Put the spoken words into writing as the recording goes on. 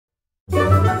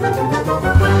Hey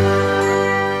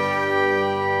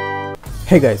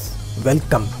guys,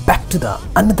 welcome back to the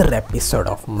another episode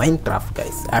of Minecraft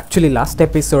guys. Actually last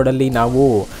episode ಅಲ್ಲಿ ನಾವು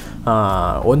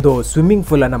ಒಂದು swimming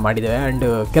ಪೂಲನ್ನು ಮಾಡಿದ್ದೇವೆ and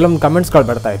ಕೆಲವೊಂದು ಕಮೆಂಟ್ಸ್ಗಳು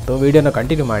ಬರ್ತಾ ಇತ್ತು ವಿಡಿಯೋನ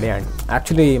ಕಂಟಿನ್ಯೂ ಮಾಡಿ. ಆ್ಯಂಡ್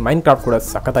ಆ್ಯಕ್ಚುಲಿ ಮೈನ್ಕ್ರಾಫ್ಟ್ ಕೂಡ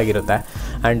ಸಖತ್ತಾಗಿರುತ್ತೆ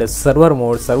ಆ್ಯಂಡ್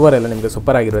ಸರ್ವರ್ ಎಲ್ಲ ನಿಮಗೆ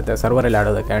ಸೂಪರ್ ಆಗಿರುತ್ತೆ ಸರ್ವರಲ್ಲಿ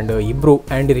ಆಡೋದಕ್ಕೆ.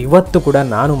 ಆ್ಯಂಡ್ ಇವತ್ತು ಕೂಡ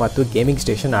ನಾನು ಮತ್ತು ಗೇಮಿಂಗ್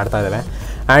ಸ್ಟೇಷನ್ ಆಡ್ತಾ ಇದ್ದೇವೆ.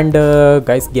 ಆ್ಯಂಡ್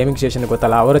ಗೈಸ್ ಗೇಮಿಂಗ್ ಸ್ಟೇಷನ್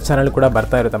ಗೊತ್ತಲ್ಲ, ಅವರ ಚಾನಲ್ ಕೂಡ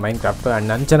ಬರ್ತಾ ಇರುತ್ತೆ ಮೈನ್ಕ್ರಾಫ್ಟ್ ಆ್ಯಂಡ್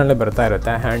ನನ್ನ ಚಾನಲ್ಲೇ ಬರ್ತಾ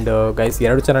ಇರುತ್ತೆ. ಆ್ಯಂಡ್ ಗೈಸ್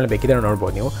ಎರಡು ಚಾನಲ್ ಬೇಕಿದ್ರೆ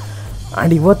ನೋಡ್ಬೋದು ನೀವು.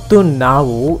 ಆ್ಯಂಡ್ ಇವತ್ತು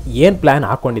ನಾವು ಏನು ಪ್ಲ್ಯಾನ್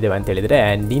ಹಾಕ್ಕೊಂಡಿದ್ದೇವೆ ಅಂತೇಳಿದರೆ,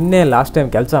 ನಿನ್ನೆ ಲಾಸ್ಟ್ ಟೈಮ್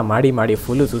ಕೆಲಸ ಮಾಡಿ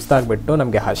ಫುಲ್ಲು ಸುಸ್ತಾಗಿಬಿಟ್ಟು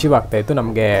ನಮಗೆ ಹಸಿವಾಗ್ತಾಯಿತ್ತು,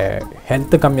 ನಮಗೆ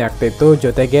ಹೆಲ್ತ್ ಕಮ್ಮಿ ಆಗ್ತಾಯಿತ್ತು,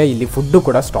 ಜೊತೆಗೆ ಇಲ್ಲಿ ಫುಡ್ಡು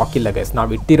ಕೂಡ ಸ್ಟಾಕ್ ಇಲ್ಲ ಗೈಸ್.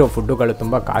 ನಾವು ಇಟ್ಟಿರೋ ಫುಡ್ಡುಗಳು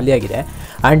ತುಂಬ ಖಾಲಿಯಾಗಿದೆ.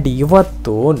 ಆ್ಯಂಡ್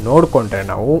ಇವತ್ತು ನೋಡಿಕೊಂಡ್ರೆ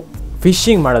ನಾವು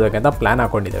ಫಿಶಿಂಗ್ ಮಾಡೋದಕ್ಕೆ ಅಂತ ಪ್ಲ್ಯಾನ್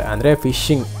ಹಾಕ್ಕೊಂಡಿದ್ದೇವೆ. ಅಂದರೆ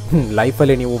ಫಿಶಿಂಗ್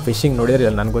ಲೈಫಲ್ಲಿ ನೀವು ಫಿಶಿಂಗ್ ನೋಡಿದ್ರೆ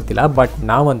ನನಗೆ ಗೊತ್ತಿಲ್ಲ, ಬಟ್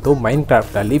ನಾವಂತೂ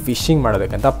ಮೈನ್ಕ್ರಾಫ್ಟಲ್ಲಿ ಫಿಶಿಂಗ್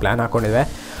ಮಾಡೋದಕ್ಕಂತ ಪ್ಲ್ಯಾನ್ ಹಾಕ್ಕೊಂಡಿದ್ದೇವೆ.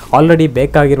 ಆಲ್ರೆಡಿ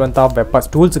ಬೇಕಾಗಿರುವಂಥ ವೆಪನ್ಸ್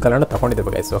ಟೂಲ್ಸ್ಗಳನ್ನು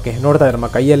ತೊಗೊಂಡಿದ್ದೇವೆ ಗೈಸ್. ಓಕೆ, ನೋಡ್ತಾ ಇದ್ದಾರೆ ನಮ್ಮ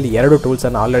ಕೈಯಲ್ಲಿ 2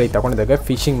 ಟೂಲ್ಸನ್ನು ಆಲ್ರೆಡಿ ತೊಗೊಂಡಿದ್ದೇವೆ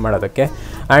ಫಿಶಿಂಗ್ ಮಾಡೋದಕ್ಕೆ.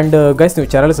 ಆ್ಯಂಡ್ ಗೈಸ್ ನೀವು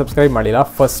ಚಾನಲ್ ಸಬ್ಸ್ಕ್ರೈಬ್ ಮಾಡಿಲ್ಲ,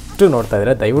 ಫಸ್ಟು ನೋಡ್ತಾ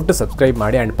ಇದ್ದರೆ ದಯವಿಟ್ಟು ಸಬ್ಸ್ಕ್ರೈಬ್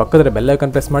ಮಾಡಿ ಆ್ಯಂಡ್ ಪಕ್ಕದಲ್ಲಿ ಬೆಲ್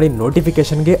ಐಕಾನ್ ಪ್ರೆಸ್ ಮಾಡಿ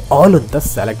ನೋಟಿಫಿಕೇಷನ್ಗೆ ಆಲ್ ಅಂತ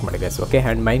ಸೆಲೆಕ್ಟ್ ಮಾಡಿ ಗೈಸ್. ಓಕೆ,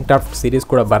 ಆ್ಯಂಡ್ ಮೈನ್ಕ್ರಾಫ್ಟ್ ಸೀರೀಸ್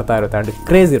ಕೂಡ ಬರ್ತಾ ಇರುತ್ತೆ ಆ್ಯಂಡ್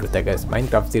ಕ್ರೇಜ್ ಇರುತ್ತೆ ಗೈಸ್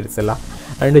ಮೈನ್ಕ್ರಾಫ್ಟ್ ಸೀರೀಸ್ ಎಲ್ಲ.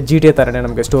 ಆ್ಯಂಡ್ GTA ಥರನೇ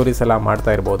ನಮಗೆ ಸ್ಟೋರೀಸ್ ಎಲ್ಲ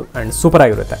ಮಾಡ್ತಾ ಇರ್ಬೋದು ಆ್ಯಂಡ್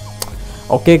ಸೂಪರಾಗಿರುತ್ತೆ.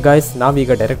 ಓಕೆ ಗಾಯ್ಸ್,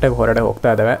 ನಾವೀಗ ಡೈರೆಕ್ಟಾಗಿ ಹೊರಗಡೆ ಹೋಗ್ತಾ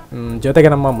ಇದ್ದೇವೆ. ಜೊತೆಗೆ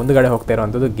ನಮ್ಮ ಮುಂದುಗಡೆ ಹೋಗ್ತಾ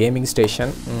ಇರೋವಂಥದ್ದು ಗೇಮಿಂಗ್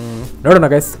ಸ್ಟೇಷನ್. ನೋಡೋಣ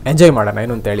ಗೈಸ್, ಎಂಜಾಯ್ ಮಾಡೋಣ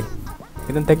ಏನು ಅಂತೇಳಿ.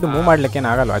 ಇದನ್ನು ತೆಗೆದು ಮೂವ್ ಮಾಡ್ಲಿಕ್ಕೇನು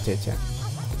ಆಗಲ್ಲ, ಆಚೆ ಈಚೆ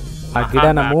ಆ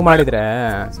ಗಿಡನ ಮೂವ್ ಮಾಡಿದರೆ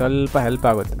ಸ್ವಲ್ಪ ಹೆಲ್ಪ್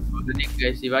ಆಗುತ್ತೆ.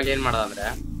 ಇವಾಗ ಏನು ಮಾಡೋದಂದ್ರೆ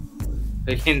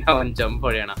ಇಲ್ಲಿಂದ ಒಂದು ಜಂಪ್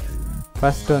ಹೊಡೆಯೋಣ.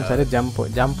 ಫಸ್ಟ್ ಒಂದು ಸರಿ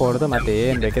ಜಂಪ್ ಹೊಡೆದು ಮತ್ತೆ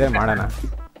ಏನು ಬೇಕಿದ್ರೆ ಮಾಡೋಣ.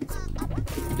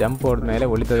 ಜಂಪ್ ಹೊಡೆದ್ಮೇಲೆ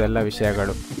ಉಳಿತದೆಲ್ಲ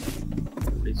ವಿಷಯಗಳು.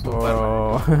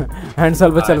 ಆ್ಯಂಡ್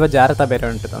ಸ್ವಲ್ಪ ಜಾರತಾ ಬೇರೆ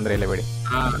ಉಂಟು, ತೊಂದರೆ ಇಲ್ಲ ಬಿಡಿ,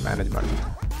 ಮ್ಯಾನೇಜ್ ಮಾಡಿ.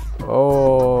 ಓ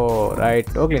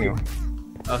ರೈಟ್, ಹೋಗ್ಲಿ ನೀವು.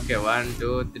 ಓಕೆ 1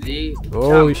 2 3.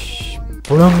 ಓಶ್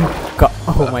ಪುಳಂಕ,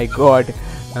 ಓ ಮೈ ಗಾಡ್,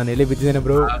 ನಾನು ಎಲ್ಲಿ ಬಿದ್ದಿದ್ದೇನೆ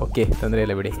ಬ್ರೋ. ಓಕೆ, ತೊಂದರೆ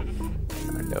ಇಲ್ಲ ಬಿಡಿ.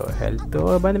 ಆ್ಯಂಡ್ ಹೆಲ್ತ್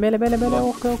ಬಂದ ಮೇಲೆ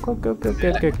okay okay okay okay okay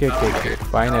okay okay okay okay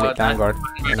finally thank god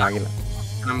ಏನಾಗಿಲ್ಲ.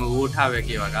 ನಮ್ಗೆ ಊಟ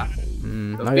ಬೇಕು ಇವಾಗ.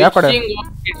 ನಾವು ಯಾವ ಕಡೆ?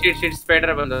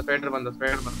 ಸ್ಪೈಡರ್ ಬಂದ.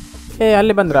 ಏ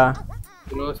ಅಲ್ಲಿ ಬಂದ್ರಾ?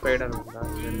 ಸ್ಪೈಡರ್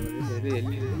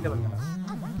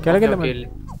ಕೆಳಗೆ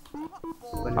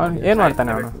ಏನು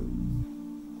ಮಾಡ್ತಾನೆ ಅವನು?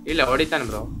 ಇಲ್ಲ ಹೊಡಿತಾನೆ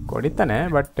ಬ್ರೋ, ಹೊಡಿತಾನೆ.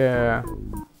 ಬಟ್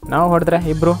ನಾವು ಹೊಡೆದ್ರೆ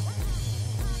ಇಬ್ರು.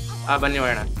 ಬನ್ನಿ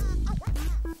ಹೋಗೋಣ.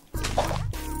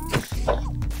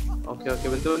 ಓಕೆ ಓಕೆ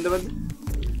ಬಂದು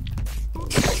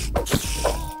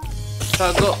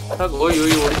ಸಾಕು. ಓಯ್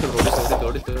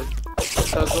ಹೊಡಿತು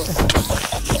ಸಾಕು.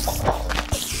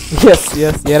 ಎಸ್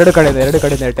ಎರಡು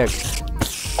ಕಡೆಯಿಂದ ಅಟ್ಯಾಕ್.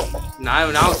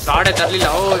 ನಾವು ಸಾಡೆ ತರಲಿಲ್ಲ.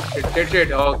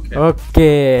 Okay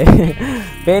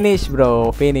finish bro,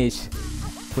 finish.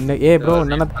 ಏ ಬ್ರೋ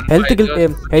ನನ್ನ ಹೆಲ್ತ್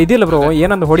ಇದಿಲ್ಲ ಬ್ರೋ,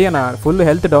 ಏನಂದು ಹೊಡಿಯೋಣ, ಫುಲ್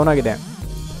ಹೆಲ್ತ್ ಡೌನ್ ಆಗಿದೆ.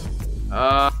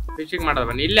 ಫಿಶಿಂಗ್ ಮಾಡೋದು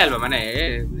ಬನ್ನಿ. ಇಲ್ಲೇ ಅಲ್ವಾ ಮನೆ,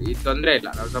 ಈ ತೊಂದರೆ ಇಲ್ಲ,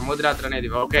 ನಾವು ಸಮುದ್ರ ಹತ್ರನೇ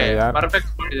ಇದೀವಿ. ಓಕೆ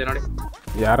ಪರ್ಫೆಕ್ಟ್ ಮಾಡಿದೆ ನೋಡಿ.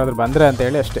 ಯಾರಾದ್ರೂ ಬಂದ್ರೆ ಅಂತ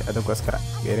ಹೇಳಿ ಅಷ್ಟೇ, ಅದಕ್ಕೋಸ್ಕರ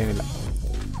ಬೇರೇನಿಲ್ಲ.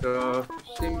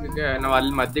 ಫಿಶಿಂಗ್ಗೆ ನಾವು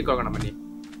ಅಲ್ಲಿ ಮಧ್ಯಕ್ಕೆ ಹೋಗೋಣ ಬನ್ನಿ.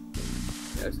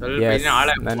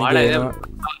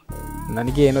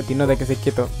 ನನಗೆ ಏನೋ ತಿನ್ನೋದಕ್ಕೆ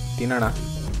ಸಿಕ್ಕಿತ್ತು, ತಿನ್ನೋಣ.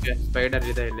 ಸ್ಪೈಡರ್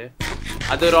ಇದೆ ಇಲ್ಲಿ,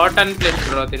 ಅದು rotten place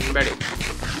bro, ತಿನ್ಬೇಡಿ.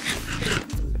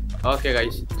 Okay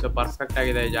guys, so perfect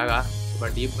ಆಗಿದೆ ಈ ಜಾಗ,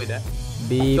 ಬಟ್ ಡೀಪ್ ಇದೆ.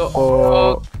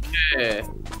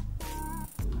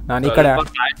 ನಾನು ಈ ಕಡೆ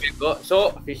ಸೊ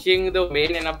ಫಿಶಿಂಗ್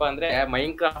ಮೇನ್ ಏನಪ್ಪಾ ಅಂದ್ರೆ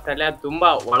ಮೈನ್ಕ್ರಾಫ್ಟ್ ಅಲ್ಲಿ ಅದು ತುಂಬಾ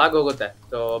ಒಳಗ್ ಹೋಗುತ್ತೆ,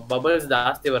 ಸೊ ಬಬಲ್ಸ್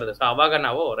ಜಾಸ್ತಿ ಬರುತ್ತೆ. ಸೊ ಅವಾಗ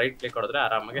ನಾವು ರೈಟ್ ಕ್ಲಿಕ್ ಹೊಡೆದ್ರೆ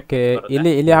ಆರಾಮಾಗಿ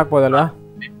ಇಲ್ಲಿ ಹಾಕ್ಬೋದಲ್ವಾ?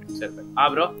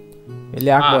 ಬ್ರೋ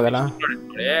ಇಲ್ಲಿ ಹಾಕ್ಬೋದಲ್ಲ?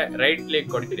 ರೈಟ್ ಕ್ಲಿಕ್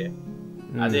ಕೊಡ್ತೀರಿ,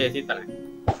 ಅದೇ ಎಸಿತಾನೆ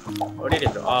ಹೊಡಿರಿ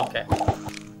ಬ್ರೋ.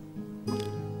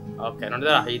 ಓಕೆ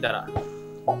ನೋಡಿದ್ರ ಈ ತರ.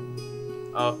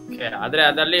 ಓಕೆ ಆದ್ರೆ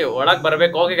ಅದಲ್ಲಿ ಒಳಗ್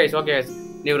ಬರ್ಬೇಕು. ಓಕೆ ಗೈಸ್,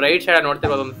 ನೀವು ರೈಟ್ ಸೈಡ್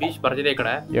ನೋಡ್ತಿರ್ಬೋದು, ಒಂದು ಫಿಶ್ ಬರ್ತಿದೆ ಈ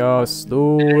ಕಡೆ.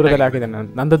 ದೂರದಲ್ಲಿ ಹಾಕಿದ್ದೇನೆ,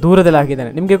 ನಂದು ದೂರದಲ್ಲಿ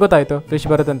ಹಾಕಿದ್ದೇನೆ. ನಿಮ್ಗೆ ಗೊತ್ತಾಯ್ತು ಫಿಶ್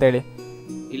ಬರುತ್ತೆ ಅಂತ ಹೇಳಿ?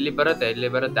 ಇಲ್ಲಿ ಬರುತ್ತೆ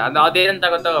ಅದು ಅದೇನಂತ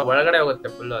ಗೊತ್ತಾ, ಒಳಗಡೆ ಹೋಗುತ್ತೆ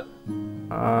ಫುಲ್. ಅದು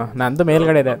ನಂದು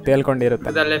ಮೇಲ್ಗಡೆ ಇದೆ,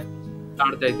 ತೇಲ್ಕೊಂಡಿರುತ್ತೆ.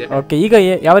 ಓಕೆ, ಈಗ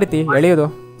ಯಾವ ರೀತಿ ಎಳೆಯೋದು?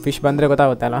 ಫಿಶ್ ಬಂದ್ರೆ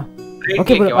ಗೊತ್ತಾಗುತ್ತಲ್ಲ.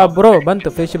 ಓಕೆ ಬ್ರೋ, ಬಂತು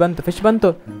ಫಿಶ್ ಬಂತು.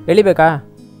 ಎಳಿಬೇಕಾ?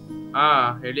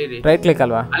 ಎಳೀರಿ. ರೈಟ್ ಕ್ಲಿಕ್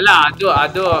ಅಲ್ವಾ? ಅಲ್ಲ,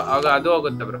 ಅದು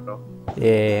ಹೋಗುತ್ತೆ ಬ್ರೋ.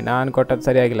 ಏ ನಾನು ಕೊಟ್ಟದ್ದು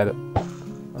ಸರಿಯಾಗಿಲ್ಲ ಅದು.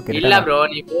 ಇಲ್ಲ ಬ್ರೋ,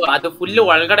 ನೀವು ಅದು ಫುಲ್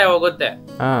ಒಳಗಡೆ ಹೋಗುತ್ತೆ.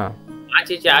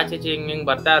 ಆಚೆ ಹಿಂಗ್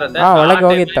ಬರ್ತಾ ಇರುತ್ತೆ. ಒಳಗೆ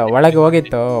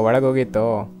ಹೋಗಿತ್ತು.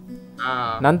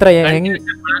 ನಂತರ ಹೆಂಗ್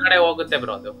ಒಳಗಡೆ ಹೋಗುತ್ತೆ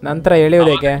ಬ್ರೋ ಅದು. ನಂತರ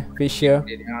ಎಳೆಯೋದು ಹೇಗೆ?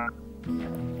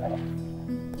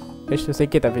 ಫಿಶ್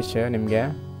ಸಿಕ್ಕಿತಾ ಫಿಶ್ ನಿಮ್ಗೆ?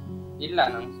 ಇಲ್ಲ,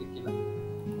 ನಮ್ಗೆ ಸಿಕ್ಕಿಲ್ಲ.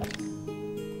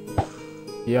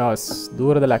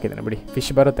 ದೂರದಲ್ಲಿ ಹಾಕಿದ್ದೇನೆ ಬಿಡಿ,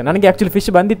 ಫಿಶ್ ಬರುತ್ತೆ. ನನಗೆ ಆಕ್ಚುಲಿ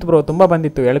ಫಿಶ್ ಬಂದಿತ್ತು ಬ್ರೋ, ತುಂಬಾ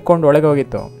ಬಂದಿತ್ತು, ಎಳ್ಕೊಂಡು ಒಳಗೆ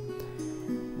ಹೋಗಿತ್ತು.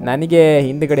 ನನಗೆ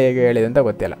ಹಿಂದ್ಗಡೆ ಹೇಗೆ ಹೇಳಿದೆ ಅಂತ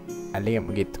ಗೊತ್ತಿಲ್ಲ, ಅಲ್ಲಿಗೆ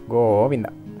ಮುಗೀತು. ಗೋವಿಂದ.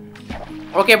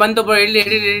 ಓಕೆ ಬಂತು ಬ್ರೋ, ಇಲ್ಲಿ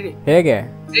ಹೇಗೆ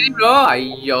ಬ್ರೋ?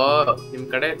 ಅಯ್ಯೋ, ನಿಮ್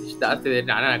ಕಡೆ ಫಿಶ್ ಜಾಸ್ತಿ ಇದೆ,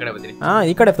 ನಾನು ಆ ಕಡೆ ಬಂದಿನಿ.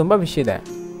 ಈ ಕಡೆ ತುಂಬಾ ಫಿಶ್ ಇದೆ.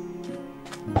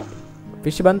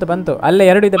 ಫಿಶ್ ಬಂತು ಅಲ್ಲೇ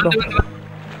 2 ಇದೆ ಬ್ರೋ.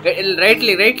 Right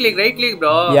click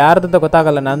bro. ಯಾರ್ದು ಅಂತ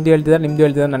ಗೊತ್ತಾಗಲ್ಲ, ನಂದು ಹೇಳ್ತಿದ್ದಾರೆ ನಿಮ್ದು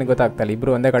ಹೇಳ್ತಿದ್ದಾರೆ ನನಗೆ ಗೊತ್ತಾಗ್ತಲ್ಲ.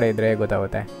 ಇಬ್ರು ಒಂದೇ ಕಡೆ ಇದ್ರೆ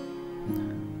ಗೊತ್ತಾಗುತ್ತೆ.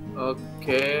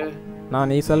 ಓಕೆ ನಾನು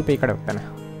ಈ ಸ್ವಲ್ಪ ಈ ಕಡೆ ಹೋಗ್ತೇನೆ.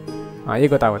 ಈಗ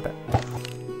ಗೊತ್ತಾಗುತ್ತೆ.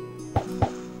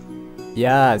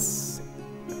 ಯಸ್,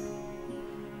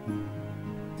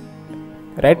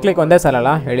 ರೈಟ್ ಕ್ಲಿಕ್ ಒಂದೇ ಸಲ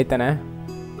ಅಲ್ಲ ಹೇಳಿತೇನೆ.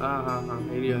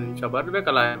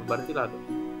 ಬರ್ಬೇಕಲ್ಲ, ಬರ್ತಿಲ್ಲ ಅದು.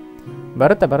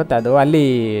 ಬರುತ್ತೆ ಅದು. ಅಲ್ಲಿ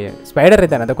ಸ್ಪೈಡರ್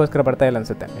ಇದ್ದಾನೆ, ಅದಕ್ಕೋಸ್ಕರ ಬರ್ತಾ ಇಲ್ಲ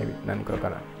ಅನ್ಸುತ್ತೆ ಮೇ ಬಿ ನನ್ನ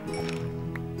ಪ್ರಕಾರ.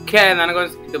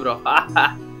 ನನಗೊಂದು ಸಿಕ್ತು ಬ್ರೋ.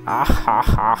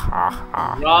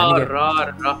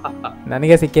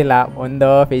 ನನಗೆ ಸಿಕ್ಕಿಲ್ಲ, ಒಂದು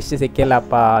ಫಿಶ್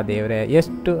ಸಿಕ್ಕಿಲ್ಲಪ್ಪ ದೇವ್ರೆ.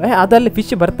 ಎಷ್ಟು ಅದಲ್ಲಿ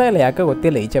ಫಿಶ್ ಬರ್ತಾ ಇಲ್ಲ, ಯಾಕೆ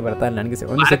ಗೊತ್ತಿಲ್ಲ, ಈಚೆ ಬರ್ತಾ ಇಲ್ಲ. ನನಗೆ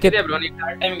ಒಂದು ಸಿಕ್ಕಿದೆ.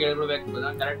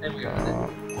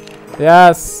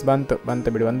 ಯಸ್, ಬಂತು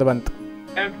ಬಿಡಿ. ಒಂದು ಬಂತು.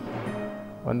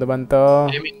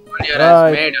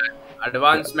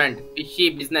 ಅಡ್ವಾನ್ಸ್ಮೆಂಟ್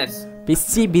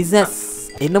ಫಿಶಿ ಬಿಸ್ನೆಸ್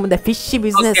ಇನ್ನು ಮುಂದೆ ಫಿಶ್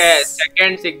ಬಿಸ್ನೆಸ್.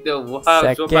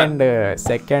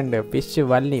 ಸೆಕೆಂಡ್ ಫಿಶ್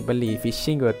ಬಲ್ಲಿ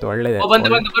ಫಿಶಿಂಗ್ ಇವತ್ತು ಒಳ್ಳೆದೆ.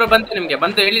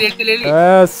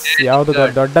 ಯಾವ್ದು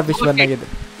ದೊಡ್ಡ ಫಿಶ್ ಬಂದಾಗಿದೆ.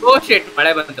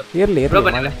 ಮಳೆ ಬಂತು. ಇರ್ಲಿ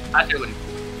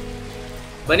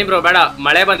ಬನ್ನಿ ಬ್ರೋ. ಬೇಡ,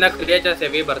 ಮಳೆ ಬಂದಾಗ ಕ್ರಿಯೇಚರ್ಸ್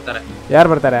ಹೆವಿ ಬರ್ತಾರೆ. ಯಾರು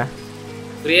ಬರ್ತಾರೆ?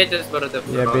 ಕ್ರಿಯೇಚರ್ಸ್ ಬರುತ್ತೆ.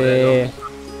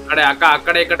 ಆ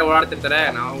ಕಡೆ ಈ ಕಡೆ ಓಡಾಡ್ತಿರ್ತಾರೆ.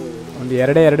 ನಾವು ಒಂದು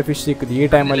ಎರಡು ಫಿಶ್ ಸಿಕ್ಕಿದ್ದು ಈ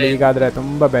ಟೈಮಲ್ಲಿ. ಈಗಾದ್ರೆ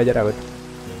ತುಂಬಾ ಬೇಜಾರಾಗುತ್ತೆ.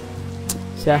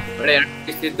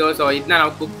 ಸೊ ಇದನ್ನ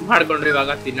ನಾವು ಕುಕ್ ಮಾಡ್ಕೊಂಡ್ರೆ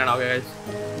ಇವಾಗ ತಿನ್ನೋಣ.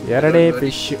 ಎರಡೇ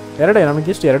ಫಿಶ್, ನಮಗೆ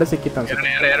ಎಷ್ಟು 2 ಸಿಕ್ಕಿತ್ತು ಅನ್ಸುತ್ತೆ.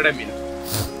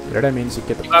 ಎರಡೇ ಮೀನು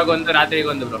ಸಿಕ್ಕಿತ್ತು. ಇವಾಗ ಒಂದು ರಾತ್ರಿಗೆ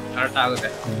ಒಂದು ಬ್ರೋ ಕರೆಕ್ಟ್ ಆಗುತ್ತೆ.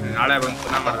 ನಾಳೆ ಬಂದು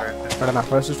ಪುನಃ ಮಾಡ್ಬೇಕು.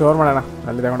 ಫಸ್ಟ್ ಸ್ಟೋರ್ ಮಾಡೋಣ,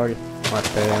 ಅಲ್ಲಿ ತಗೊಂಡೋಗಿ.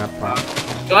 ಮತ್ತೆ ಏನಪ್ಪ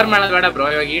ಸ್ಟೋರ್ ಮಾಡೋದು ಬೇಡ ಬ್ರೋ,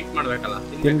 ಇವಾಗ ಈಟ್ ಮಾಡ್ಬೇಕಲ್ಲ.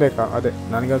 ತಿನ್ಬೇಕಾ? ಅದೇ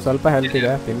ನನಗೆ ಸ್ವಲ್ಪ ಹೆಲ್ತ್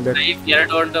ಇದೆ, ತಿನ್ಬೇಕು.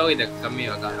 2 ಹೊರಟೋಗಿದೆ ಕಮ್ಮಿ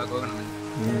ಇವಾಗ.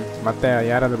 ಮತ್ತೆ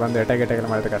ಯಾರಾದ್ರೂ ಬಂದು ಎಟೆಗೆಲ್ಲ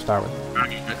ಮಾಡಿದ್ರೆ ಕಷ್ಟ ಆಗುತ್ತೆ.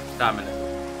 ಆಮೇಲೆ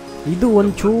ಇದು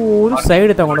ಒಂಚೂರು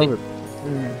ಸೈಡ್ ತಗೊಂಡೋಗ್ಬೇಕು.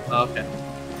 ಓಕೆ,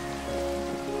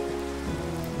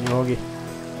 ನೀವು ಹೋಗಿ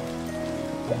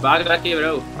ಬಾಗ್ ಹಾಕಿ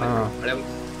ಬ್ರೋ.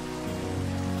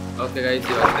 ಓಕೆ ಗೈಸ್,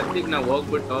 ಇವಾಗ ಸದ್ಯಕ್ಕೆ ನಾವು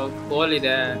ಹೋಗ್ಬಿಟ್ಟು ಕೋಲ್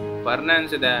ಇದೆ,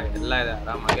 ಫರ್ನೆನ್ಸ್ ಇದೆ, ಎಲ್ಲ ಇದೆ.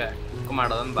 ಆರಾಮಾಗಿ ಕುಕ್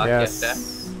ಮಾಡೋದೊಂದು ಬಾಕಿ ಅಷ್ಟೇ.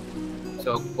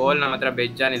 ಸೊ ಕೋಲ್ ನಮ್ಮ ಹತ್ರ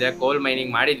ಬೆಜ್ಜಾನ್ ಇದೆ. ಕೋಲ್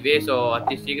ಮೈನಿಂಗ್ ಮಾಡಿದ್ವಿ. ಸೊ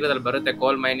ಅತಿ ಶೀಘ್ರದಲ್ಲಿ ಬರುತ್ತೆ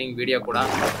ಕೋಲ್ ಮೈನಿಂಗ್ ವಿಡಿಯೋ ಕೂಡ.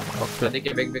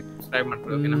 ಅದಕ್ಕೆ ಬೇಗ ಸಬ್ಸ್ಕ್ರೈಬ್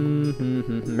ಮಾಡ್ಕೊಳ್ಳೋಕೆ.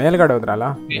 ಮೇಲ್ಗಡೆ ಹೋದ್ರಲ್ಲ,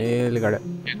 ಮೇಲ್ಗಡೆ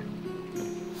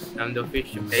ನಮ್ದು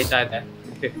ಫಿಶ್ ಬೇಯ್ತಾ ಇದೆ.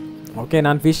 ಓಕೆ,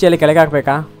 ನಾನು ಫಿಶ್ ಅಲ್ಲಿ ಕೆಳಗೆ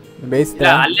ಹಾಕ್ಬೇಕಾ? ಬೇಯಿಸ್ತೆ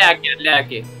ಅಲ್ಲೇ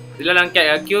ಹಾಕಿ. ಇಲ್ಲ ನಂಗೆ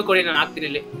ಕ್ಯೂ ಕೊಡಿ, ನಾನು ಹಾಕ್ತೀನಿ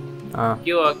ಇಲ್ಲಿ.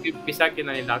 ಕ್ಯೂ ಬಿಸಾಕಿ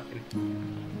ನಾನು ಇಲ್ಲಿ ಹಾಕ್ತೀನಿ.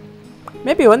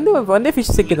 ಮೇ ಬಿ ಒಂದೇ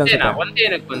ಫಿಶ್ ಸಿಕ್ಕಿದೆ ಅನ್ಸುತ್ತೆ. ಒಂದೇ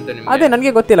ಏನಕ್ಕೆ ಬಂತು ನಿಮಗೆ? ಅದೇ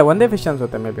ನನಗೆ ಗೊತ್ತಿಲ್ಲ, ಒಂದೇ ಫಿಶ್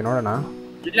ಅನ್ಸುತ್ತೆ ಮೇ ಬಿ. ನೋಡೋಣ.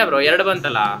 ಇಲ್ಲ ಬ್ರೋ, 2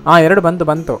 ಬಂತಲ್ಲ. 2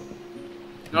 ಬಂತು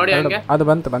ನೋಡಿ. ಹಂಗೆ ಅದು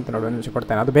ಬಂತು ನೋಡಿ. ಒಂದು ನಿಮಿಷ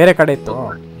ಕೊಡ್ತೇನೆ. ಅದು ಬೇರೆ ಕಡೆ ಇತ್ತು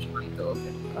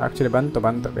ಆಕ್ಚುಲಿ.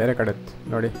 ಬಂತು ಬೇರೆ ಕಡೆ ಇತ್ತು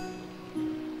ನೋಡಿ.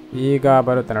 ಈಗ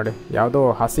ಬರುತ್ತೆ ನೋಡಿ. ಯಾವುದೋ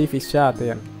ಹಸಿ ಫಿಶ್ ಅಥವಾ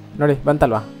ಏನು ನೋಡಿ,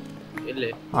 ಬಂತಲ್ವಾ? ಇಲ್ಲಿ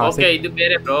ಓಕೆ, ಇದು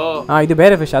ಬೇರೆ ಬ್ರೋ. ಇದು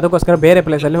ಬೇರೆ ಫಿಶ್, ಅದಕ್ಕೋಸ್ಕರ ಬೇರೆ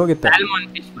ಪ್ಲೇಸ್ ಅಲ್ಲಿ ಹೋಗಿತ್ತು. Salmon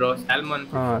fish bro, salmon.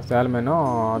 Salmon,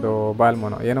 ಅದು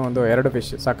ಬಾಲ್ಮನ್, ಏನೋ ಒಂದು 2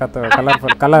 ಫಿಶ್. ಸಖತ್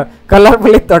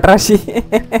ಕಲರ್ಫುಲ್ ಇತ್ತು. ಟ್ರಾಶಿ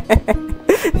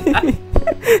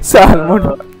ಸ್ಯಾಲ್ಮನ್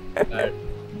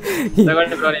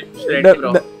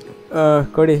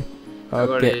ಕೊಡಿ.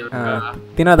 ಓಕೆ,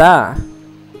 ತಿನ್ನೋದಾ?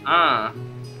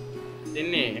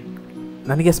 ತಿನ್ನಿ.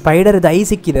 ನನಗೆ ಸ್ಪೈಡರ್ ಐ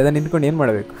ಸಿಕ್ಕಿದೆ, ಅದನ್ನ ನಿಂತ್ಕೊಂಡು ಏನು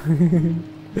ಮಾಡಬೇಕು?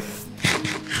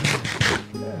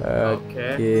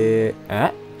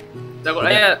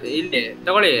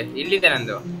 ತಗೊಳ್ಳಿ, ಇಲ್ಲಿದೆ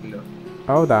ನಂದು.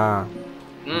 ಹೌದಾ?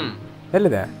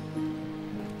 ಎಲ್ಲಿದೆ?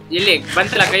 ಇಲ್ಲಿ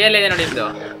ಬಂತಲ್ಲ, ಕೈಯಲ್ಲೇ ಇದೆ ನೋಡಿ. ಇದು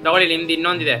ತಗೊಳ್ಳಿ, ನಿಮ್ದು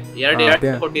ಇನ್ನೊಂದಿದೆ. 2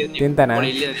 ತಿಂತಾನೆ.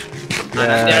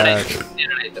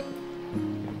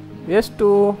 ಎಷ್ಟು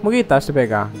ಮುಗೀತಾ ಅಷ್ಟು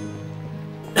ಬೇಗ?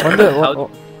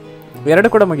 2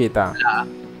 ಕೂಡ ಮುಗೀತಾ?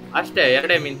 ಅಷ್ಟೇ,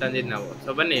 2 ಮೀನ್ ತಂದಿದ್ ನಾವು. ಸೊ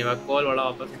ಬನ್ನಿ ಇವಾಗ ಕೋಲ್ ಒಳ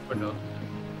ವಾಪಸ್ ಇಟ್ಬಿಟ್ಟು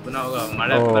ಪುನಃ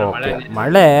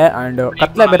ಮಳೆ ಅಂಡ್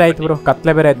ಕತ್ಲೆ ಬೇರೆ ಆಯ್ತು ಬ್ರೋ.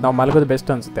 ಕತ್ಲೆ ಬೇರೆ ಆಯ್ತು. ನಾವು ಮಲಗೋದು ಬೆಸ್ಟ್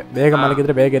ಅನ್ಸುತ್ತೆ. ಬೇಗ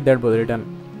ಮಲಗಿದ್ರೆ ಬೇಗ ಎದ್ದೇಳ್ಬೋದು.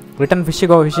 ರಿಟರ್ನ್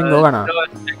ಫಿಶಿಂಗ್ ಹೋಗೋಣ.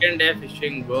 ಸೆಕೆಂಡ್ ಡೇ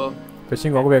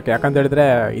ಫಿಶಿಂಗ್ ಹೋಗ್ಬೇಕು. ಯಾಕಂತ ಹೇಳಿದ್ರೆ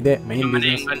ಇದೇ main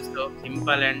business.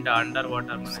 Simple and under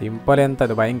water. Simple ಅಂತ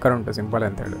ಅದು ಭಯಂಕರ ಉಂಟು. ಸಿಂಪಲ್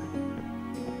ಅಂತ ಹೇಳಿ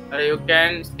you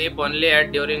can sleep only at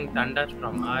during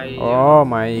thunderstorm. Oh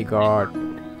my god,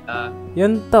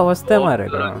 ಎಂತ ಅವಸ್ಥೆ ಮಾರೆ.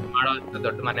 ಮಾಡೋದು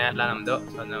ದೊಡ್ಡ ಮನೆ ಅಲ್ಲ ನಮ್ದು.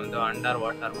 ನಮ್ದು ಅಂಡರ್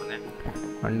ವಾಟರ್ ಮನೆ.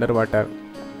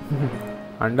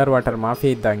 ಅಂಡರ್ ವಾಟರ್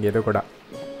ಮಾಫಿಯಾ ಇದ್ದಂಗೆ ಇದು ಕೂಡ.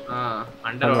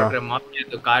 ಅಂಡರ್ ವಾಟರ್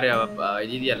ಮಾಫಿಯಾದು ಕಾರ್ಯ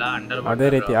ಇದೆಯಲ್ಲ.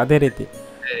 ಅದೇ ರೀತಿ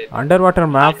ಅಂಡರ್ ವಾಟರ್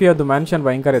ಮಾಫಿಯಾದು ಮ್ಯಾನ್ಷನ್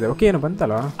ಭಯಂಕರ ಇದೆ. ಓಕೆ, ಏನು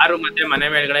ಬಂತಲ್ಲ? ಮತ್ತೆ ಮನೆ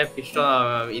ಮೇಲ್ಗಡೆ ಫಿಶ್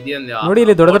ಇದೆಯಂದು ನೋಡಿ.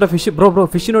 ಇಲ್ಲಿ ದೊಡ್ಡ ಫಿಶ್ ಬ್ರೋ.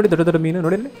 ಫಿಶ್ ನೋಡಿ, ದೊಡ್ಡ ಮೀನು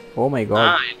ನೋಡಿ. ಓ ಮೈ ಗಾಡ್,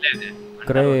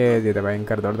 ಕ್ರೇಜ್ ಇದೆ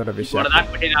ಭಯಂಕರ. ದೊಡ್ಡ ಫಿಶ್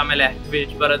ಆಮೇಲೆ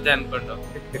ಫಿಶ್ ಬರುತ್ತೆ ಅನ್ಕೊಂಡು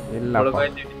ಇಲ್ಲ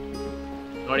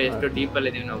ನೋಡಿ. ಎಷ್ಟು ಡೀಪ್ ಅಲ್ಲಿ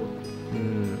ಇದೀವಿ ನಾವು.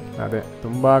 ಅದೇ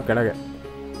ತುಂಬಾ ಕೆಳಗೆ.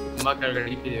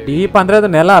 ಡೀಪ್ ಅಂದ್ರೆ ಅದು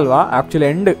ನೆಲ ಅಲ್ವಾ? ಆಕ್ಚುಲಿ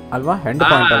ಎಂಡ್ ಅಲ್ವಾ? ಎಂಡ್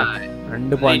ಪಾಯಿಂಟ್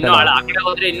 2 ಪಾಯಿಂಟ್ ಇನ್ನು ಆ ಕಡೆ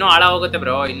ಹೋದ್ರೆ ಇನ್ನೂ ಆಳ ಹೋಗುತ್ತೆ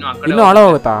ಬ್ರೋ. ಇನ್ನೂ ಆಳ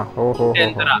ಹೋಗುತ್ತಾ? ಓಹೋ,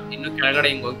 ಇನ್ನು ಕೆಳಗಡೆ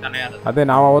ಹಿಂಗ್ ಹೋಗ್ತಾನೆ ಇರುತ್ತೆ. ಅದೇ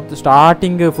ನಾವು ಅವತ್ತು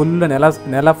ಸ್ಟಾರ್ಟಿಂಗ್ ಫುಲ್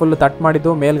ನೆಲ ಫುಲ್ ತಟ್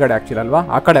ಮಾಡಿದ್ದು ಮೇಲ್ಗಡೆ ಆಕ್ಚುಲಿ ಅಲ್ವಾ?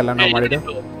 ಆ ಕಡೆ ಎಲ್ಲ ನಾವು ಮಾಡಿದ್ದು.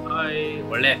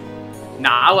 ಒಳ್ಳೆ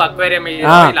ನಾವು ಅಕ್ವೇರಿಯಂ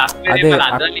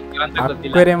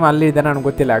ಅಕ್ವೇರಿಯಂ ಅಲ್ಲಿ ಇದೆ, ನನಗೆ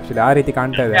ಗೊತ್ತಿಲ್ಲ ಆಕ್ಚುಲಿ. ಆ ರೀತಿ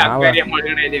ಕಾಣ್ತಾ ಇದೆ. ನಾವು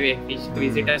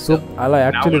ಅಲ್ಲ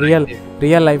ಆಕ್ಚುಲಿ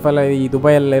ರಿಯಲ್ ಲೈಫ್ ಅಲ್ಲ ಈ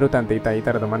ದುಬೈಯಲ್ಲಿ ಇರುತ್ತಂತೆ ಈ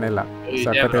ತರದ ಮನೆಯಲ್ಲ.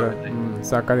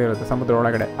 ಸಕ್ಕತ್ತಿರುತ್ತೆ ಸಮುದ್ರ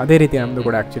ಒಳಗಡೆ. ಅದೇ ರೀತಿ ನಮ್ದು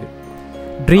ಕೂಡ ಆಕ್ಚುಲಿ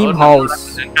ಡ್ರೀಮ್ ಹೌಸ್.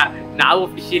 ನಾವು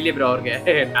ಫಿಶ್ ಇಲ್ಲಿ ಬ್ರೋ ಅವ್ರಿಗೆ.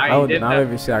 ಹೌದು, ನಾವೇ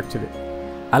ಫಿಶ್ ಆಕ್ಚುಲಿ.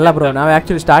 ಅಲ್ಲ ಬ್ರೋ, ನಾವು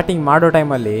ಆಕ್ಚುಲಿ ಸ್ಟಾರ್ಟಿಂಗ್ ಮಾಡೋ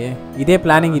ಟೈಮಲ್ಲಿ ಇದೇ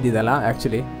ಪ್ಲಾನಿಂಗ್ ಇದ್ದಿದ್ದಲ್ಲ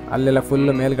ಆಕ್ಚುಲಿ. ಅಲ್ಲೆಲ್ಲ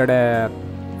ಫುಲ್ ಮೇಲ್ಗಡೆ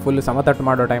ಫುಲ್ ಸಮತಟ್ಟು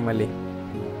ಮಾಡೋ ಟೈಮಲ್ಲಿ.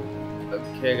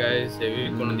 Okay guys, heavy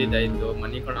ಕುಣಿದಿದ್ದಾಯ್ತು.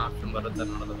 ಮನಿ ಕೊಣ ಆಪ್ಷನ್ ಬರುತ್ತೆ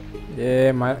ನೋಡೋದು.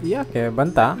 ಯಾಕೆ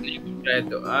ಬಂತಾ?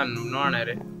 ಆಯ್ತು, ನೋಡೋಣ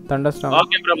ರೀ. ಥಂಡರ್ಸ್ಟಾರ್ಮ್.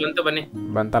 ಓಕೆ ಬ್ರೋ, ಬಂತು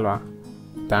ಬಂತಲ್ವಾ?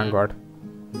 Thank god.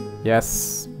 ಎಸ್,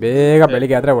 ಬೇಗ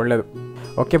ಬೆಳಿಗ್ಗೆ ಆದ್ರೆ ಒಳ್ಳೇದು.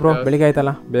 ಓಕೆ ಬ್ರೋ, ಬೆಳಿಗ್ಗೆ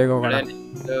ಆಯ್ತಲ್ಲ, ಬೇಗ ಹೋಗೋಣ.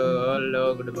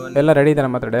 ಎಲ್ಲ ರೆಡಿ ಇದೆ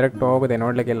ನಮ್ಮ ಹತ್ರ. ಡೈರೆಕ್ಟ್ ಹೋಗೋದೆ,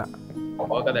 ನೋಡ್ಲಿಕ್ಕಿಲ್ಲ.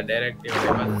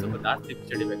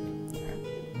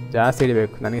 ಜಾಸ್ತಿ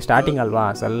ಹಿಡಿಬೇಕು. ನನಗೆ ಸ್ಟಾರ್ಟಿಂಗ್ ಅಲ್ವಾ,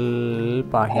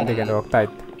 ಸ್ವಲ್ಪ ಹಿಂದೆಗೆಲ್ಲ ಹೋಗ್ತಾ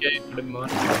ಇತ್ತು.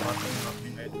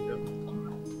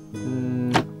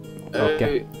 ಓಕೆ,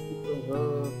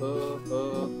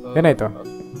 ಏನಾಯ್ತು?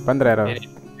 ಬಂದ್ರೆ ಯಾರು?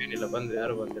 ಏನಿಲ್ಲ, ಬಂದ್ರೆ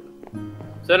ಯಾರು ಬಂದಿಲ್ಲ.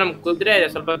 ಸೊ ನಮ್ ಕುದುರೆ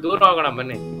ಸ್ವಲ್ಪ ದೂರ ಹೋಗೋಣ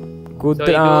ಬನ್ನಿ.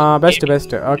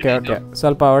 ಬೆಸ್ಟ್. ಓಕೆ,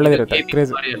 ಸ್ವಲ್ಪ ಒಳ್ಳೇದಿರುತ್ತೆ.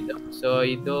 ಸೊ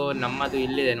ಇದು ನಮ್ಮದು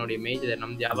ಇಲ್ಲಿದೆ ನೋಡಿ, ಮೇಜ್ ಇದೆ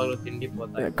ನಮ್ದು. ಯಾವಾಗಲೂ ತಿಂಡಿ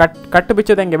ಕಟ್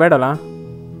ಬಿಚ್ಚೋದು ಹೆಂಗೆ? ಬೇಡಲ್ಲ,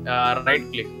 right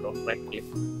click bro, right click.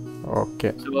 Okay,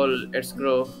 so let's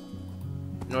grow.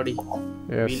 ನೋಡಿ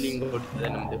ವೀಲಿಂಗ್ ಓಡ್ತಿದೆ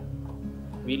ನಮ್ದು.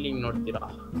 ವೀಲಿಂಗ್ ನೋಡ್ತೀರಾ?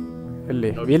 ಎಲ್ಲಿ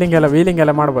ವೀಲಿಂಗ್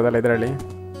ಎಲ್ಲ ಮಾಡ್ಬೋದಲ್ಲ ಇದರಲ್ಲಿ?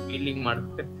 ವೀಲಿಂಗ್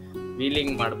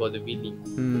ಮಾಡ್ಬೋದು.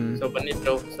 ಸೊ ಬನ್ನಿ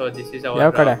bro. So this is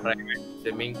our private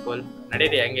swimming pool.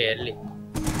 ನಡೀರಿ ಹಂಗೆ. ಎಲ್ಲಿ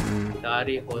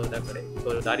ದಾರಿ ಹೋದ ಕಡೆ,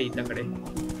 ದಾರಿ ಇದ್ದ ಕಡೆ.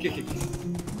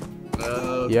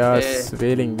 ಯಸ್,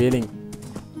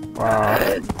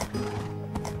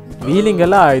 ವೀಲಿಂಗ್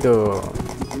ಎಲ್ಲ ಇದು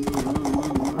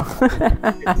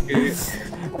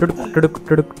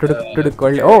ಟುಡುಕ್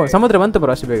ಒಳ್ಳೆ. ಓ, ಸಮುದ್ರ ಬಂತು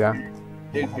ಬ್ರೋ ಅಷ್ಟು ಬೇಗ.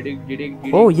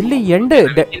 ಓ, ಇಲ್ಲಿ ಎಂಡ್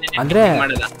ಅಂದ್ರೆ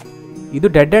ಇದು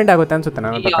ಡೆಡ್ ಎಂಡ್ ಆಗುತ್ತೆ ಅನ್ಸುತ್ತೆ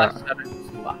ನನ್ನ ಪ್ರಕಾರ.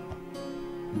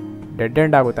 ಡೆಡ್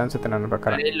ಎಂಡ್ ಆಗುತ್ತೆ ಅನ್ಸುತ್ತೆ ನನ್ನ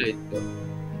ಪ್ರಕಾರ.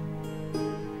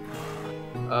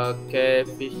 Okay,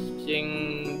 fishing.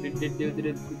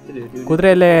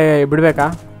 ಕುದುರೆಯಲ್ಲೇ ಬಿಡ್ಬೇಕಾ?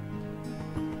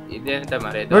 ಇದೆ ಅಂತ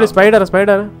ಮರೆ. ನೋಡಿ, ಸ್ಪೈಡರ್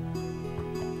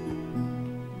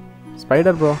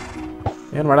ಬ್ರೋ.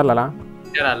 ಏನ್ ಮಾಡಲ್ಲ?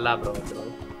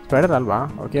 ಸ್ಪೈಡರ್ ಅಲ್ವಾ?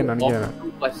 ಓಕೆ, ನನಗೆ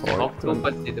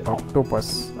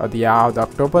ಆಕ್ಟೋಪಸ್. ಅದು ಯಾವ್ದು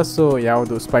ಆಕ್ಟೋಪಸ್,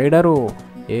 ಯಾವುದು ಸ್ಪೈಡರು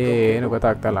ಏನು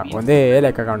ಗೊತ್ತಾಗ್ತಲ್ಲ. ಒಂದೇ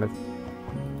ಲೆಕ್ಕ ಕಾಣುತ್ತೆ.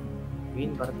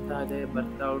 ಮೀನ್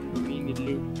ಬರ್ತಾ ಉಂಟು ಮೀನ್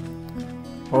ಇಲ್ಲಿ.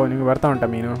 ಓ, ನಿಮ್ಗೆ ಬರ್ತಾ ಉಂಟಾ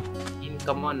ಮೀನು?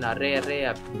 ಕಮಾನ್, ಅರೆ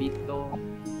ಅಪ್ಪಿತೋ.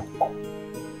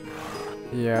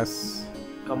 ಯಸ್,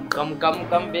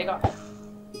 ಕಮ್ ಬೇಗ.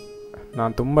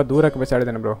 ನಾನು ತುಂಬ ದೂರಕ್ಕೆ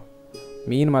ಬೆಸಾಡಿದ್ದೇನೆ ಬ್ರೋ.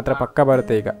 ಮೀನು ಮಾತ್ರ ಪಕ್ಕ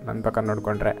ಬರುತ್ತೆ ಈಗ ನನ್ನ ಪಕ್ಕ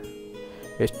ನೋಡ್ಕೊಂಡ್ರೆ.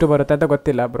 ಎಷ್ಟು ಬರುತ್ತೆ ಅಂತ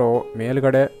ಗೊತ್ತಿಲ್ಲ ಬ್ರೋ.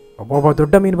 ಮೇಲ್ಗಡೆ ಒಬ್ಬೊಬ್ಬ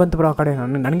ದೊಡ್ಡ ಮೀನು ಬಂತು ಬ್ರೋ ಆ ಕಡೆ.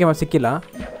 ನನಗೆ ಸಿಕ್ಕಿಲ್ಲ.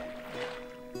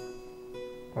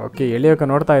 ಓಕೆ, ಎಳಿಯೋಕೆ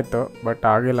ನೋಡ್ತಾ ಇತ್ತು, ಬಟ್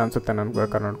ಆಗಿಲ್ಲ ಅನ್ಸುತ್ತೆ ನನಗೆ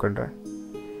ಬೇಕಾದ್ರೆ ನೋಡ್ಕೊಂಡ್ರೆ.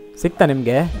 ಸಿಕ್ತಾ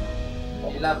ನಿಮಗೆ?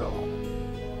 ಇಲ್ಲ ಬ್ರೋ,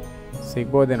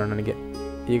 ಸಿಗ್ಬೋದೇನೋ ನನಗೆ.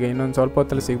 ಈಗ ಇನ್ನೊಂದು ಸ್ವಲ್ಪ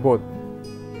ಹೊತ್ತಲ್ಲಿ ಸಿಗ್ಬೋದು.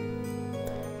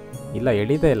 ಇಲ್ಲ,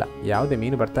 ಎಳೀದೇ ಇಲ್ಲ. ಯಾವುದೇ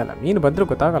ಮೀನು ಬರ್ತಾ ಇಲ್ಲ. ಮೀನು ಬಂದರೂ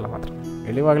ಗೊತ್ತಾಗಲ್ಲ ಮಾತ್ರ,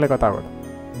 ಎಳಿವಾಗಲೇ ಗೊತ್ತಾಗೋದು.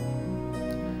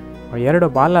 2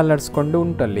 ಬಾಲ್ ಅಲ್ಲಾಡಿಸ್ಕೊಂಡು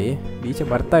ಉಂಟಲ್ಲಿ, ಈಚೆ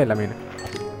ಬರ್ತಾ ಇಲ್ಲ ಮೀನು.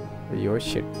 ಅಯ್ಯೋ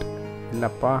ಶಿಟ್,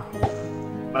 ಇಲ್ಲಪ್ಪ.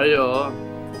 ಅಯ್ಯೋ,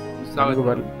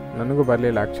 ನನಗೂ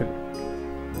ಬರಲಿಲ್ಲ ಆ್ಯಕ್ಚುಲಿ.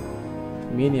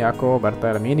 ಮೀನು ಯಾಕೋ ಬರ್ತಾ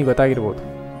ಇಲ್ಲ. ಮೀನಿಗೆ ಗೊತ್ತಾಗಿರ್ಬೋದು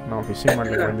ನಾವು ಫಿಶಿಂಗ್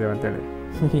ಮಾಡ್ಲಿಕ್ಕೆ ಬಂದೇವೆ ಅಂತೇಳಿ.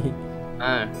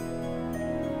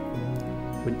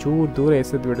 ಒಂಚೂರು ದೂರ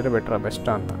ಎಸೆದು ಬಿಟ್ರೆ ಬೆಸ್ಟ್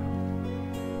ಅಂತ.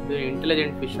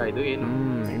 ಇಂಟೆಲಿಜೆಂಟ್ ಫಿಶ್ ಇದು ಏನು?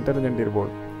 ಇಂಟೆಲಿಜೆಂಟ್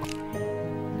ಇರ್ಬೋದು.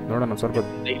 ನೋಡೋಣ, ಸ್ವಲ್ಪ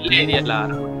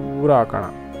ದೂರ ಹಾಕೋಣ.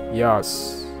 ಯಸ್,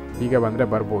 ಈಗ ಬಂದರೆ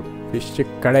ಬರ್ಬೋದು. ಫಿಶ್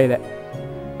ಕಡೆ ಇದೆ.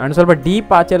 ಆ್ಯಂಡ್ ಸ್ವಲ್ಪ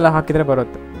ಡೀಪ್ ಆಚೆ ಎಲ್ಲ ಹಾಕಿದರೆ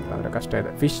ಬರುತ್ತೆ, ಅಂದರೆ ಕಷ್ಟ ಇದೆ.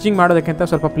 ಫಿಶಿಂಗ್ ಮಾಡೋದಕ್ಕಿಂತ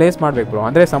ಸ್ವಲ್ಪ ಪ್ಲೇಸ್ ಮಾಡಬೇಕು ಬ್ರೋ.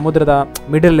 ಅಂದರೆ ಸಮುದ್ರದ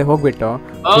ಮಿಡಲ್ ಹೋಗ್ಬಿಟ್ಟು.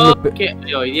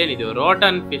 ಇದೇನಿದು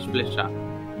ರೋಟನ್ ಫಿಶ್ ಪ್ಲೇಸ್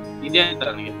ಇದೆ ಅಂತ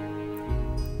ನನಗೆ.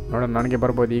 ನೋಡೋಣ, ನನಗೆ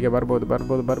ಬರ್ಬೋದು. ಈಗ ಬರ್ಬೋದು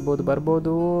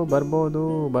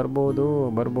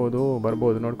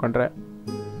ನೋಡ್ಕೊಂಡ್ರೆ.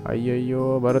 ಅಯ್ಯಯ್ಯೋ,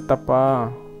 ಬರುತ್ತಪ್ಪ.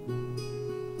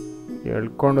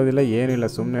 ಹೇಳ್ಕೊಂಡೋದಿಲ್ಲ, ಏನಿಲ್ಲ,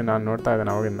 ಸುಮ್ಮನೆ ನಾನು ನೋಡ್ತಾ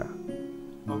ಇದ್ದೇನೆ ಅವಾಗಿಂದ.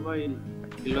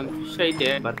 ಇಲ್ಲೊಂದು ಫಿಶ್ ಐತೆ,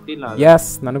 ಬರ್ತಿಲ್ಲ. ಯಸ್,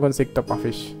 ನನಗೊಂದು ಸಿಕ್ತಪ್ಪ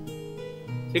ಫಿಶ್.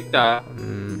 ಸಿಕ್ತಾ?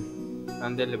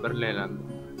 ನಂದಲ್ಲಿ ಬರಲಿಲ್ಲ.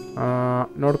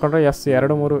 ನೋಡ್ಕೊಂಡ್ರೆ ಎಸ್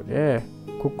 2-3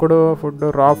 ಕುಕ್ಕುಡು ಫುಡ್,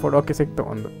 ರಾ ಫುಡ್. ಓಕೆ, ಸಿಕ್ತು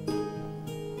ಒಂದು.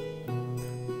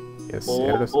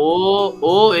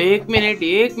 ಏಕ್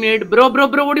ಮಿನಿಟ್ ಬ್ರೋ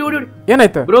ಓಡಿ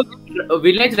ಏನಾಯ್ತು ಬ್ರೋ?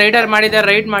 ವಿಲೇಜ್ ರೈಡ್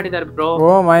ಮಾಡಿದಾರೆ ಬ್ರೋ. ಓ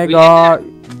ಮೈ ಗಾಡ್.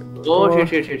 ಓ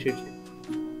ಶಿಟ್.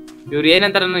 ಇವ್ರು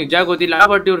ಏನಂತಾರ ನನಗೆ ನಿಜ ಗೊತ್ತಿಲ್ಲ,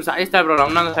 ಬಟ್ ಇವ್ರು ಸಾಯಿಸ್ತಾರೆ ಬ್ರೋ,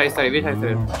 ನಮ್ಮನ್ನ ಸಾಯಿಸ್ತಾರೆ, ಇವೇ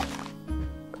ಸಾಯಿಸ್ತಾರೆ.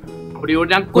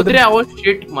 ಕುದುರೆ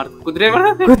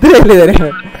ಕುದುರೆ ಎಲ್ಲಿದ್ದಾರೆ?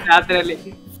 ಜಾತ್ರೆಯಲ್ಲಿ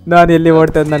ನಾನು ಎಲ್ಲಿ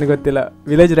ಓಡ್ತಾ ನನಗೆ ಗೊತ್ತಿಲ್ಲ.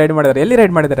 ವಿಲೇಜ್ ರೈಡ್ ಮಾಡಿದಾರೆ. ಎಲ್ಲಿ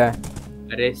ರೈಡ್ ಮಾಡಿದಾರೆ?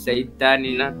 ಅರೆ ಸೈತ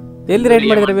ನೀನ ಎಲ್ಲಿ ರೈಡ್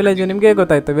ಮಾಡಿದಾರೆ ವಿಲೇಜ್? ನಿಮ್ಗೆ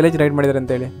ಗೊತ್ತಾಯ್ತು ವಿಲೇಜ್ ರೈಡ್ ಮಾಡಿದಾರೆ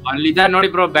ಅಂತ ಹೇಳಿ. ಅಲ್ಲಿದ ನೋಡಿ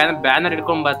ಬ್ರೋ, ಬ್ಯಾನರ್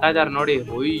ಇಟ್ಕೊಂಡ್ ಬರ್ತಾ ಇದಾರೆ ನೋಡಿ.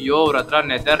 ಅಯ್ಯೋ ಅವ್ರ ಹತ್ರ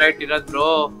ನೆದರ್ ರೈಟ್ ಇರೋದ್ ಬ್ರೋ,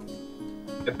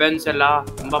 ವೆಪನ್ಸ್ ಎಲ್ಲ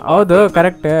ತುಂಬಾ. ಹೌದು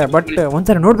ಕರೆಕ್ಟ್, ಬಟ್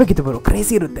ಒಂದ್ಸಲ ನೋಡ್ಬೇಕಿತ್ತು ಬ್ರೋ,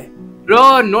 ಕ್ರೇಜಿ ಇರುತ್ತೆ ಬ್ರೋ.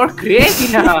 ನೋಡ್ ಕ್ರೇಜಿ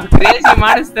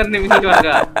ಮಾಡಿಸ್ತಾರೆ ನಿಮ್ಗೆ ಇವಾಗ.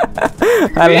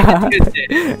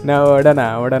 ನಾವು ಓಡೋಣ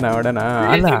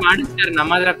ಮಾಡಿಸ್ತಾರೆ.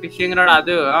 ನಮ್ಮ ಹತ್ರ ಫಿಶಿಂಗ್ ರಾಡ್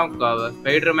ಅದು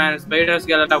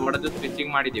ಸ್ಪೈಡರ್ಸ್ಗೆಲ್ಲ ಹೊಡೆದು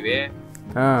ಫಿಶಿಂಗ್ ಮಾಡಿದೀವಿ.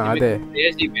 ಅದೇ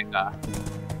ಕ್ರೇಜಿ ಬೇಕಾ?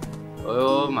 ಓ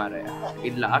ಮಾರಾಯ,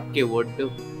 ಇಲ್ಲ ಹಾಕಿ ಒಡ್ಡು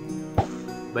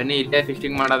ಬನ್ನಿ, ಇಲ್ಲೇ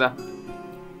ಫಿಶಿಂಗ್ ಮಾಡೋದ.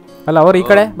 ಅಲ್ಲ ಅವ್ರು ಈ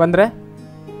ಕಡೆ ಬಂದ್ರೆ?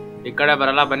 ಈ ಕಡೆ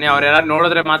ಬರಲ್ಲ, ಬನ್ನಿ. ಅವ್ರೆಲ್ಲ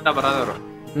ನೋಡಿದ್ರೆ ಮಾತ್ರ ಬರೋದವ್ರು.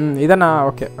 ಇದನ್ನ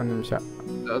ಓಕೆ, ಒಂದ್ ನಿಮಿಷ.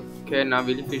 ಓಕೆ, ನಾವ್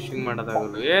ಇಲ್ಲಿ ಫಿಶಿಂಗ್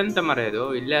ಮಾಡೋದಾಗಲ್ಲ. ಎಂತ ಮರ ಇದು,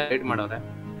 ಇಲ್ಲೇ ರೈಡ್ ಮಾಡೋರೆ.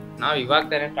 ನಾವ್ ಇವಾಗ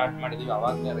ತಾನೇ ಸ್ಟಾರ್ಟ್ ಮಾಡಿದೀವಿ,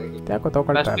 ಅವಾಗಲೇ ರೈಡ್. ಯಾಕೋ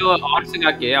ತಗೊಳ್ತಾ ಫಸ್ಟ್ ಹಾರ್ಸ್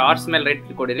ಹಾಕಿ, ಹಾರ್ಸ್ ಮೇಲೆ ರೈಟ್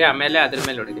ಕೊಡಿರಿ, ಆಮೇಲೆ ಅದ್ರ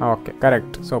ಮೇಲೆ ಹೊಡಿರಿ. Okay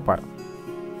correct, super.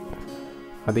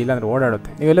 ಅದು ಇಲ್ಲಾಂದ್ರೆ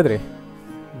ಓಡಾಡುತ್ತೆ. ನೀವು ಎಲ್ಲದ್ರಿ?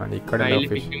 ನಾನು ಈ ಕಡೆ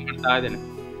ಫಿಶಿಂಗ್ ಮಾಡ್ತಾ ಇದ್ದೇನೆ.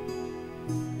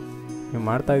 ನೀವು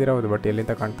ಮಾಡ್ತಾ ಇದೀರ ಹೌದು, ಬಟ್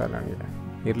ಎಲ್ಲಿಂದ ಕಾಣ್ತಾ ಇಲ್ಲ ನನಗೆ.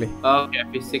 ಇರ್ಲಿ, ಓಕೆ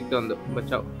ಫಿಶ್ ಸಿಕ್ತು ಒಂದು,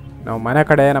 ಬಚಾವ್. ನಾವು ಮನೆ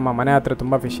ಕಡೆ, ನಮ್ಮ ಮನೆ ಹತ್ರ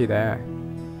ತುಂಬಾ ಫಿಶ್ ಇದೆ,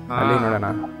 ಅಲ್ಲಿ ನೋಡೋಣ.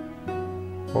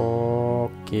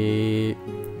 ಓಕೆ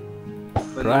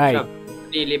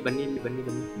ಇಲ್ಲಿ ಬನ್ನಿ, ಇಲ್ಲಿ ಬನ್ನಿ.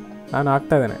 ನಾನು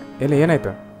ಆಗ್ತಾ ಇದ್ದೇನೆ. ಎಲ್ಲಿ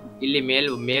ಏನಾಯ್ತು? ಇಲ್ಲಿ ಮೇಲ್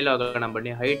ಹೋಗೋಣ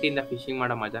ಬನ್ನಿ. ಹೈಟ್ ಇಂದ ಫಿಶಿಂಗ್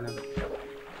ಮಾಡೋ ಮಜಾನೇ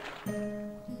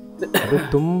ಅದು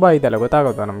ತುಂಬಾ ಇದೆಲ್ಲ,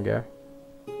 ಗೊತ್ತಾಗುತ್ತಾ ನಮ್ಗೆ?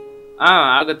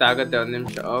 ಆಗುತ್ತೆ ಒಂದ್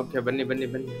ನಿಮಿಷ. ಓಕೆ ಬನ್ನಿ.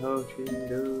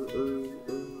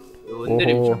 ಒಂದು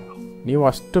ನಿಮಿಷ. ನೀವು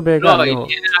ಅಷ್ಟು ಬೇಗ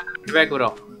ಬೇಕು ಬ್ರೋ.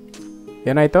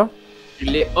 ಏನಾಯ್ತು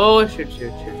ಇಲ್ಲಿ? ಓ ಶಿಟ್.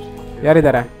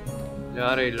 ಯಾರಿದ್ದಾರೆ?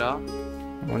 ಯಾರು ಇಲ್ಲ,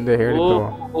 ಮುಂದೆ ಹೇಳಿದ್ರು.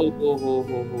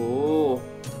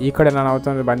 ಈ ಕಡೆ ನಾನು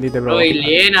ಅವತ್ತೊಂದು ಬಂದಿದ್ದೆ ಬ್ರೋ. ಇಲ್ಲಿ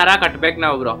ಏನಾರ ಕಟ್ಬೇಕು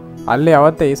ನಾವು ಬ್ರೋ. ಅಲ್ಲಿ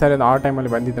ಅವತ್ತೇ ಈ ಸಾರಿ ಆ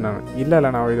ಟೈಮಲ್ಲಿ ಬಂದಿದ್ದೆ ನಾನು. ಇಲ್ಲ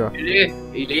ನಾವು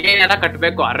ಇಲ್ಲಿ ಏನಾರ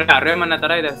ಕಟ್ಬೇಕು. ಅರೆ ಮನೆ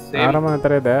ತರ ಇದೆ, ಅರಮನೆ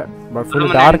ತರ ಇದೆ, ಬಟ್ ಫುಲ್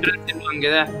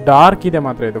ಡಾರ್ಕ್ ಇದೆ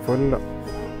ಮಾತ್ರ ಇದು ಫುಲ್.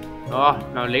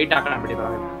 ನಾವು ಲೈಟ್ ಹಾಕೋಣ ಬಿಡಿ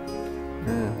ಬ್ರೋ.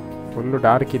 ಫುಲ್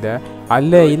ಡಾರ್ಕ್ ಇದೆ.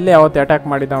 ಇಲ್ಲೇ ಅವತ್ತು ಅಟ್ಯಾಕ್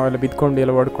ಮಾಡಿ ನಾವೆಲ್ಲ ಬಿದ್ಕೊಂಡು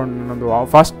ಎಲ್ಲ ಹೊಡ್ಕೊಂಡು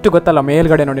ಫಸ್ಟ್ ಗೊತ್ತಲ್ಲ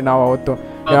ಮೇಲ್ಗಡೆ ನೋಡಿ ನಾವು ಅವತ್ತು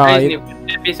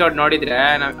ಎಪಿಸೋಡ್ ನೋಡಿದ್ರೆ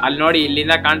ಅಲ್ಲಿ ನೋಡಿ,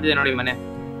 ಇಲ್ಲಿಂದ ಕಾಣ್ತಿದೆ ನೋಡಿ ಮನೆ.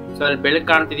 ಸೊ ಅಲ್ಲಿ ಬೆಳಕು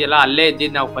ಕಾಣ್ತಿದ್ಯಲ್ಲ, ಅಲ್ಲೇ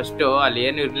ಇದ್ದಿದ್ದು ನಾವು ಫಸ್ಟ್. ಅಲ್ಲಿ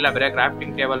ಏನು ಇರ್ಲಿಲ್ಲ, ಬರೀ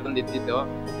ಕ್ರಾಫ್ಟಿಂಗ್ ಟೇಬಲ್ ಒಂದು ಇದ್ದಿದ್ದು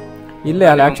ಇಲ್ಲೇ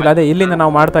ಅಲ್ಲ. ಆಕ್ಚುಲಿ ಅದೇ ಇಲ್ಲಿಂದ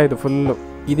ನಾವು ಮಾಡ್ತಾ ಇದ್ದು ಫುಲ್.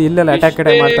 ಇದು ಇಲ್ಲೆಲ್ಲ ಅಟ್ಯಾಕ್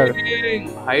ಮಾಡ್ತಾ ಇದ್ದು.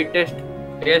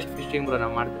 ಹೈಟೆಸ್ಟ್ ಫಿಶಿಂಗ್ ಬ್ರೋ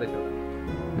ನಾವು ಮಾಡ್ತಿರೋದು.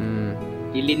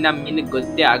 ಇಲ್ಲಿಂದ ಮೀನ್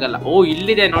ಗೊತ್ತೇ ಆಗಲ್ಲ.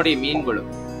 ಇಲ್ಲಿದೆ ನೋಡಿ ಮೀನುಗಳು.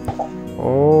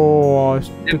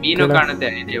 ಮೀನು ಕಾಣುತ್ತೆ,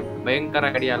 ಭಯಂಕರ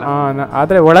ಗಡಿಯಲ್ಲ.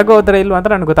 ಆದ್ರೆ ಒಳಗೆ ಹೋದ್ರೆ ಇಲ್ವಾ ಅಂತ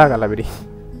ನನಗೆ ಗೊತ್ತಾಗಲ್ಲ ಬಿಡಿ.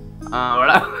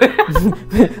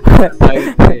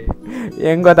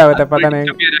 ಹೆಂಗ್ ಗೊತ್ತಾಗುತ್ತೆ ಪತಾನೆ.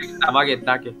 ಅವಾಗ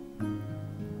ಎತ್ತಾಕೆ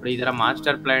ಇದರ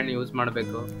ಮಾಸ್ಟರ್ ಪ್ಲಾನ್ ಯೂಸ್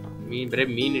ಮಾಡ್ಬೇಕು. ಬರೀ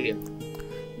ಮೀನ್ ಹಿಡಿಯೋದು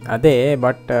ಅದೇ,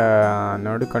 ಬಟ್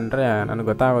ನೋಡಿಕೊಂಡ್ರೆ ನನಗೆ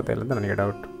ಗೊತ್ತಾಗುತ್ತೆ ಇಲ್ಲ ಅಂತ ನನಗೆ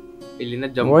ಡೌಟ್. ಇಲ್ಲಿಂದ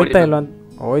ಹೋಯ್ತಾ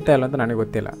ಇಲ್ಲ ಅಂತ ನನಗೆ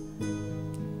ಗೊತ್ತಿಲ್ಲ.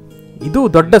 ಇದು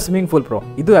ದೊಡ್ಡ ಸ್ವಿಮ್ಮಿಂಗ್ ಪೂಲ್ ಬ್ರೋ.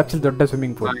 ಇದು ಆಕ್ಚುಲಿ ದೊಡ್ಡ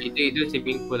ಸ್ವಿಮ್ಮಿಂಗ್ ಪೂಲ್. ಇದು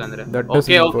ಸ್ವಿಮ್ಮಿಂಗ್ ಪೂಲ್ ಅಂದ್ರೆ ದೊಡ್ಡ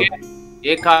ಸ್ವಿಮ್ಮಿಂಗ್ ಪೂಲ್.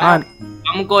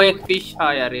 हमको एक फिश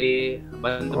आया रे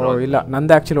बंद ब्रो. ಇಲ್ಲ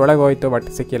ನಂದು ಆಕ್ಚುಲಿ ಒಳಗೆ ಹೋಯ್ತು, ಬಟ್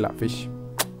ಸಿಕ್ಕಿಲ್ಲ ಫಿಶ್.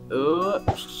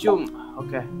 ಶೂಮ್.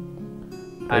 ಓಕೆ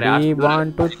ಅರೆ 1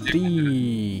 2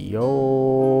 3.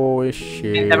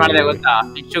 ಶಿಟ್ ಎಂತ ಮಾಡಿದೆ ಗೊತ್ತಾ?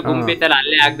 ಫಿಶ್ ಗುಂಪಿತಲ್ಲ,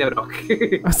 ಅಲ್ಲೇ ಹಾಕ್ದೆ ಬ್ರೋ.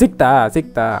 ಸಿಕ್ತಾ?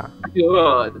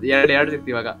 ಎರಡು ಸಿಕ್ತು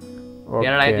ಇವಾಗ.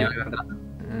 ಎರಡು ಆಯ್ತು ಇವಾಗ.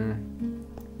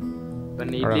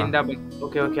 ಬನ್ನಿ ಇಲ್ಲಿಂದ.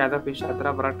 ಓಕೆ ಅದ ಫಿಶ್ ಹತ್ರ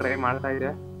ಬರಕ್ ಟ್ರೈ ಮಾಡ್ತಾ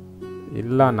ಇದೆ.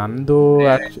 ಇಲ್ಲ ನಂದು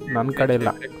ನನ್ನ ಕಡೆ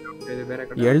ಇಲ್ಲ.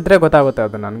 ಹೇಳ್ದ್ರೆ ಗೊತ್ತಾಗುತ್ತೆ,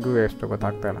 ಅದು ನನಗೂ ಎಷ್ಟು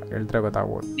ಗೊತ್ತಾಗ್ತಾ ಇಲ್ಲ. ಹೇಳ್ದ್ರೆ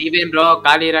ಗೊತ್ತಾಗ್ಬೋದು. ನೀವೇನ್ ಬ್ರೋ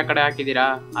ಖಾಲಿ ಇರೋ ಕಡೆ ಹಾಕಿದೀರಾ?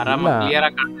 ಆರಾಮಾಗಿ ಕ್ಲಿಯರ್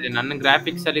ಆಗಿ ಕಾಣ್ತಿದೆ. ನನ್ನ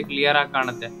ಗ್ರಾಫಿಕ್ಸ್ ಅಲ್ಲಿ ಕ್ಲಿಯರ್ ಆಗಿ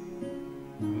ಕಾಣುತ್ತೆ.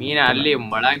 ಮೀನ ಅಲ್ಲಿ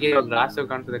ಒಳಗೆ ಗ್ರಾಸ್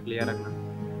ಕಾಣ್ತದೆ ಕ್ಲಿಯರ್ ಆಗಿ.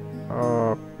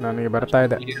 ನನಗೆ ಬರ್ತಾ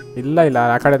ಇದೆ. ಇಲ್ಲ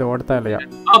ಆ ಕಡೆ ಓಡ್ತಾ ಇಲ್ಲ.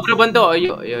 ಒಬ್ರು ಬಂತು.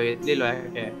 ಅಯ್ಯೋ ಎದ್ಲಿಲ್ವಾ?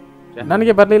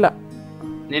 ನನಗೆ ಬರ್ಲಿಲ್ಲ.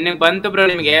 ನಿನಗೆ ಬಂತು ಬ್ರೋ.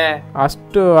 ನಿಮಗೆ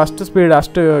ಅಷ್ಟು ಸ್ಪೀಡ್,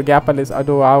 ಅಷ್ಟು ಗ್ಯಾಪ್ ಅಲ್ಲಿ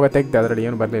ಅದು ಆವಾಗ ತೆಗ್ದೆ, ಅದರಲ್ಲಿ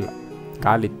ಏನು ಬರ್ಲಿಲ್ಲ.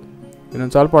 ಖಾಲಿ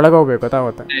ಇನ್ನೊಂದು ಸ್ವಲ್ಪ ಒಳಗೆ ಹೋಗ್ಬೇಕು,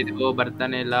 ಗೊತ್ತಾಗುತ್ತೆ. ಇದು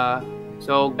ಬರ್ತಾನೆ ಇಲ್ಲ.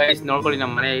 ಸೊ ಗೈಸ್ ನೋಡ್ಕೊಳ್ಳಿ,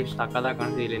 ನಮ್ಮ ಮನೆ ಎಷ್ಟು ಸಕ್ಕತ್ತಾಗಿ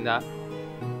ಕಾಣ್ತಿದೆ ಇಲ್ಲಿಂದ.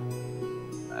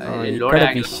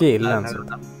 ಫಿಶ್ ಇಲ್ಲ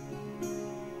ಅನ್ಸುತ್ತೆ.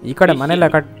 ಈ ಕಡೆ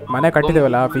ಮನೆ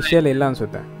ಕಟ್ಟಿದೇವಲ್ಲ, ಫಿಶ್ ಎಲ್ಲ ಇಲ್ಲ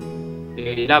ಅನ್ಸುತ್ತೆ.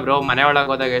 ಇಲ್ಲ ಬ್ರೋ, ಮನೆ ಒಳಗೆ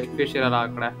ಹೋದಾಗ ಎಷ್ಟು ಫಿಶ್ ಇರಲ್ಲ ಆ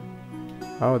ಕಡೆ.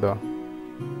 ಹೌದು.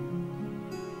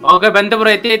 ಓಕೆ ಬಂತು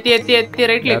ಬ್ರೋ. ಎತ್ತಿ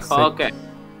ರೈಟ್ ಕ್ಲಿಕ್. ಓಕೆ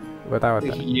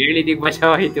ಗೊತ್ತಾಗುತ್ತೆ. ಹೇಳಿದಿಗೆ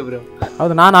ಬಚಾವಾಯ್ತು ಬ್ರೋ.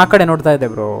 ಹೌದು, ನಾನು ಆ ಕಡೆ ನೋಡ್ತಾ ಇದ್ದೆ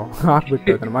ಬ್ರೋ.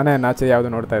 ಹಾಕ್ಬಿಟ್ಟು ಮನೆ ನಾಚೆ ಯಾವ್ದು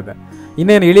ನೋಡ್ತಾ ಇದ್ದೆ.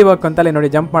 ಇನ್ನೇನು ಇಳಿಬೇಕು ಅಂತಲೇ ನೋಡಿ,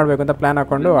 ಜಂಪ್ ಮಾಡ್ಬೇಕು ಅಂತ ಪ್ಲಾನ್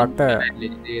ಹಾಕೊಂಡು ಆಗ್ತಾ.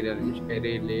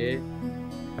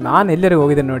 ನಾನು ಎಲ್ಲರಿಗೂ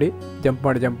ಹೋಗಿದ್ದೇನೆ ನೋಡಿ, ಜಂಪ್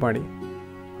ಮಾಡಿ.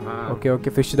 ಓಕೆ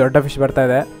ಫಿಶ್, ದೊಡ್ಡ ಫಿಶ್ ಬರ್ತಾ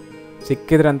ಇದೆ.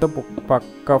 ಸಿಕ್ಕಿದ್ರಂತೂ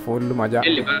ಪಕ್ಕ ಫುಲ್ ಮಜಾ.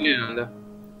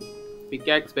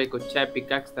 ಪಿಕ್ಯಾಕ್ಸ್ ಬೇಕು.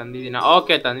 ಪಿಕ್ಯಾಕ್ಸ್ ತಂದಿದ್ದೀನ?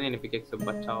 ಓಕೆ ತಂದಿದ್ದೀನಿ ಪಿಕ್ಯಾಕ್ಸ್.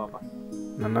 ಬಚಾವಪ್ಪ.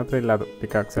 ನನ್ನ ಹತ್ರ ಇಲ್ಲ ಅದು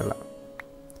ಪಿಕಾಕ್ಸ್ ಎಲ್ಲ.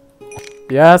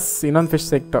 ಎಸ್, ಇನ್ನೊಂದು ಫಿಶ್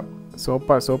ಸಿಕ್ತು.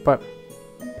 ಸೂಪರ್.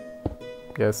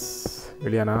 ಎಸ್,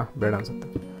 ಇಳಿಯೋಣ ಬೇಡ ಅನ್ಸುತ್ತೆ.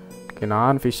 ಓಕೆ,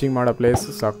 ನಾನು ಫಿಶಿಂಗ್ ಮಾಡೋ ಪ್ಲೇಸ್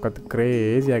ಸಖತ್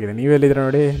ಕ್ರೇಜಿ ಆಗಿದೆ. ನೀವೆಲ್ಲಿದ್ರೆ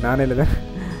ನೋಡಿ, ನಾನೆಲ್ಲಿದೆ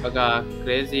ಇವಾಗ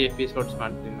ಕ್ರೇಜಿ ಎಪಿಸೋಡ್ಸ್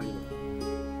ಮಾಡ್ತೀನಿ ನೋಡಿ.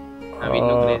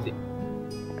 ನಾವಿನ್ನೂ ಕ್ರೇಜಿ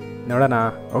ನೋಡೋಣ.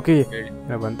 ಓಕೆ,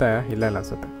 ಬಂತ ಇಲ್ಲ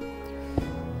ಅನ್ಸುತ್ತೆ.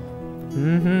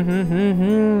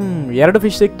 2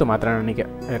 ಫಿಶ್ ಸಿಕ್ತು ಮಾತ್ರ ನನಗೆ.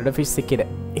 2 ಫಿಶ್ ಸಿಕ್ಕಿದೆ.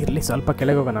 ಇರಲಿ, ಸ್ವಲ್ಪ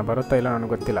ಕೆಳಗೆ ಹೋಗೋಣ. ಬರುತ್ತಾ ಇಲ್ಲ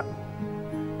ನನಗೆ ಗೊತ್ತಿಲ್ಲ.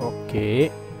 ಓಕೆ,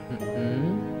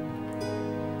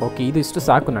 ಇದು ಇಷ್ಟು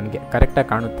ಸಾಕು ನನಗೆ, ಕರೆಕ್ಟಾಗಿ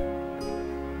ಕಾಣುತ್ತೆ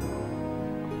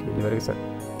ಇಲ್ಲಿವರೆಗೆ ಸರ್.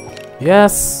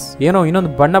 ಎಸ್, ಏನೋ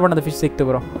ಇನ್ನೊಂದು ಬಣ್ಣದ ಫಿಶ್ ಸಿಕ್ತು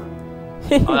ಬ್ರೋ.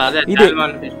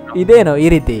 ಇದೇನು ಈ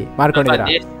ರೀತಿ ಮಾಡ್ಕೊಂಡಿದ್ದೀರಾ?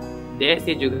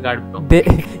 ದೇಸಿ ಜುಗಾಡ್.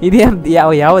 ಇದೇನು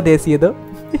ಯಾವ ದೇಸಿ ಇದು?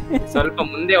 ಸ್ವಲ್ಪ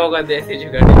ಮುಂದೆ ಹೋಗೋ ದೇಸಿ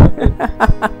ಜುಗಾಡ್.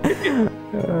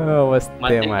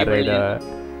 ವಸ್ತೆ ಮಾರಾಯ್ದ.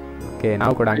 ಓಕೆ,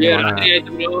 ನಾವು ಕೂಡ ಹಂಗೆ ಮಾಡೋಣ.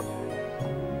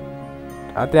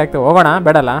 ರಾತ್ರಿ ಆಗ್ತದೆ, ಹೋಗೋಣ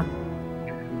ಬೇಡಲ್ಲ?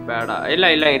 ಬೇಡ,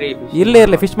 ಇಲ್ಲ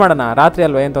ಇರ್ಲಿ ಫಿಶ್ ಮಾಡೋಣ. ರಾತ್ರಿ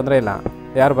ಅಲ್ವಾ, ಏನ್ ತೊಂದ್ರೆ ಇಲ್ಲ.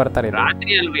 ಯಾರು ಬರ್ತಾರೆ?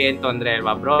 ರಾತ್ರಿ ಅಲ್ವಾ, ಏನ್ ತೊಂದ್ರೆ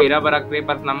ಇಲ್ವಾ ಬ್ರೋ? ಬರಕ್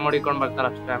ಕ್ರೀಪರ್ಸ್ ನಮ್ ನೋಡಿಕೊಂಡ್ ಬರ್ತಾರ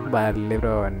ಅಷ್ಟೇ. ಬರ್ಲಿ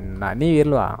ಬ್ರೋ, ನೀವ್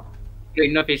ಇಲ್ವಾ?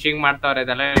 ಇನ್ನೂ ಫಿಶಿಂಗ್ ಮಾಡ್ತಾವ್ರೆ,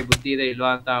 ಇದೆಲ್ಲ ಬುದ್ಧಿ ಇದೆ ಇಲ್ವಾ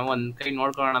ಅಂತ ಒಂದ್ ಕೈ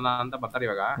ನೋಡ್ಕೊಳ್ಳೋಣ ಅಂತ ಬರ್ತಾರೆ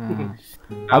ಇವಾಗ.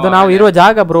 ಅದು ನಾವು ಇರೋ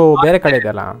ಜಾಗ ಬ್ರೋ ಬೇರೆ ಕಡೆ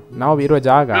ಇದೆಯಲ್ಲ, ನಾವು ಇರೋ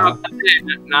ಜಾಗ.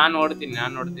 ನಾನ್ ನೋಡ್ತೀನಿ.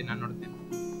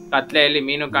 ಕತ್ಲೆಯಲ್ಲಿ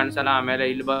ಮೀನು ಕಾಣಿಸಲ್ಲ. ಆಮೇಲೆ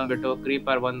ಇಲ್ಲಿ ಬಂದ್ಬಿಟ್ಟು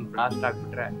ಕ್ರೀಪರ್ ಬಂದ್ ಬ್ಲಾಸ್ಟ್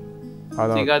ಆಗ್ಬಿಟ್ರೆ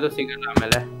ಸಿಗಲ್ಲ.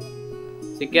 ಆಮೇಲೆ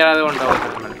ಸಿಕ್ಕಿರೋದು ಹೊಂಟೋಗುತ್ತೆ.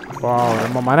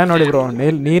 ನಮ್ಮ ಮನೆ ನೋಡಿ ಬ್ರೋ,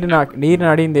 ನೀರಿನ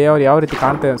ಅಡಿಯಿಂದ ಯಾವ ರೀತಿ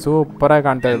ಕಾಣ್ತಾ ಇದೆ, ಸೂಪರ್ ಆಗಿ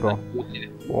ಕಾಣ್ತಾ ಇದೆ ಬ್ರೋ.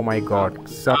 ಓ ಮೈ ಗಾಡ್,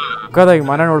 ಸಕ್ಕದಾಗಿ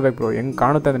ಮನೆ ನೋಡ್ಬೇಕು ಬ್ರೋ, ಹೆಂಗ್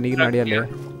ಕಾಣುತ್ತೆ ಅಂದ್ರೆ ನೀರಿನ ಅಡಿಯಲ್ಲಿ.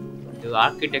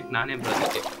 ಆರ್ಕಿಟೆಕ್ಟ್ ನಾನೇ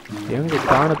ಬರೋದಕ್ಕೆ ಹೆಂಗ್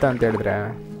ಕಾಣುತ್ತೆ ಅಂತ ಹೇಳಿದ್ರೆ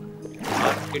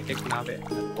ಆರ್ಕಿಟೆಕ್ಟ್ ನಾವೇ.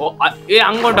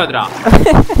 ಹಂಗೋಟೋದ್ರ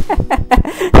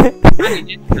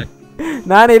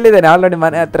ನಾನು ಇಲ್ಲಿದ್ದೇನೆ ಆಲ್ರೆಡಿ,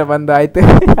 ಮನೆ ಹತ್ರ ಬಂದು ಆಯ್ತು.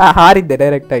 ಹಾರಿದ್ದೆ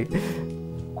ಡೈರೆಕ್ಟ್ ಆಗಿ.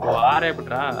 ಹಾರೇ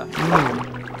ಬಿಟ್ರಾ?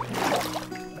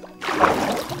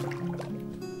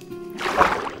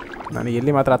 ನನಗೆ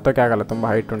ಎಲ್ಲಿ ಮಾತ್ರ ಹತ್ತೋಕೆ ಆಗಲ್ಲ, ತುಂಬ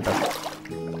ಹೈಟ್ ಉಂಟು.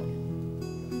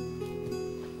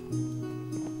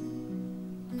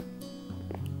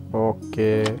 ಓಕೆ,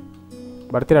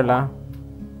 ಬರ್ತೀರಲ್ಲ?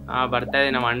 ಬರ್ತಾ ಇದೆ.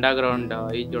 ನಮ್ಮ ಅಂಡರ್ ಗ್ರೌಂಡ್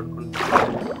ಈಜು ಹೊಡ್ಕೊಂಡು.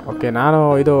 ಓಕೆ, ನಾನು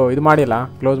ಇದು ಮಾಡಿಲ್ಲ,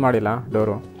 ಕ್ಲೋಸ್ ಮಾಡಿಲ್ಲ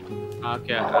ಡೋರು.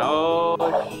 ಓಕೆ,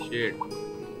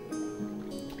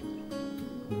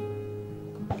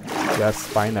 ಎಸ್,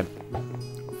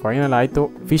 ಫೈನಲ್ ಆಯಿತು.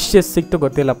 ಫಿಶ್ ಎಷ್ಟು ಸಿಕ್ತು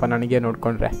ಗೊತ್ತಿಲ್ಲಪ್ಪ ನನಗೆ,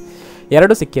 ನೋಡ್ಕೊಂಡ್ರೆ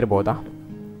 2 ಸಿಕ್ಕಿರ್ಬೋದಾ?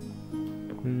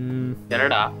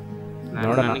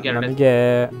 ನೋಡೋಣ, ನನಗೆ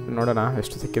ನೋಡೋಣ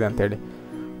ಎಷ್ಟು ಸಿಕ್ಕಿದೆ ಅಂತೇಳಿ.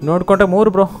 ನೋಡ್ಕೊಂಡ್ರೆ 3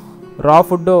 ಬ್ರೋ. ರಾ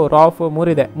ಫುಡ್ 3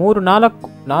 ಇದೆ.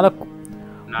 4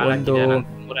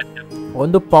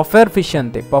 ಒಂದು ಪಫರ್ ಫಿಶ್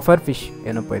ಅಂತೆ. ಪಫರ್ ಫಿಶ್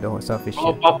ಏನಪ್ಪ ಇದು? ಹೊಸ ಫಿಶ್.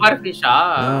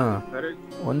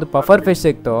 ಒಂದು ಪಫರ್ ಫಿಶ್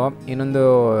ಸಿಕ್ತು. ಇನ್ನೊಂದು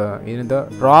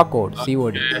ರಾ ಕೋಡ್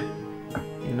ಸೀವೋಡ್.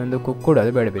 ಇನ್ನೊಂದು ಕುಕ್ಕುಡ್,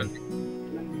 ಅದು ಬೇಡ ಬೇಡ.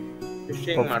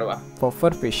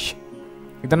 ಪಫರ್ ಫಿಶ್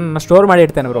ಇದನ್ನ ಸ್ಟೋರ್ ಮಾಡಿ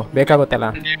ಇಡ್ತೇನೆ ಬ್ರೋ, ಬೇಕಾಗುತ್ತಲ್ಲ.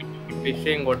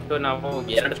 ಫಿಶಿಂಗ್ ಒಟ್ಟು ನಾವು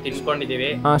 2 ತಿನ್ಕೊಂಡಿದೀವಿ.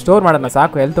 ಸ್ಟೋರ್ ಮಾಡೋಣ,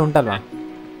 ಸಾಕು. ಹೆಲ್ತ್ ಉಂಟಲ್ವಾ?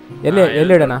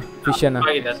 ಎಲ್ಲಿ ಇಡೋಣ ಫಿಶ್ ಅನ್ನ?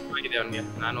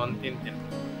 ನಾನು ಒಂದು ತಿಂತೀನಿ.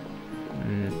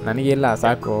 ನನಗಿಲ್ಲ,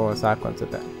 ಸಾಕು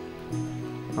ಅನ್ಸುತ್ತೆ.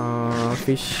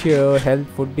 ಫಿಶ್ ಹೆಲ್ತ್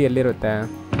ಫುಡ್ ಎಲ್ಲಿರುತ್ತೆ?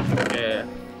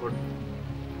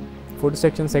 Food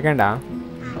section ಸೆಕೆಂಡಾ?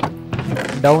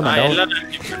 ಡೌನ್.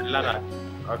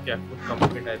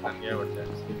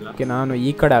 ಓಕೆ, ನಾನು ಈ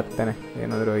ಕಡೆ ಹಾಕ್ತೇನೆ,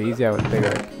 ಏನಾದರೂ ಈಸಿ ಆಗುತ್ತೆ.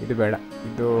 ಇದು ಬೇಡ,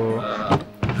 ಇದು.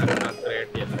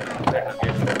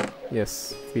 ಎಸ್,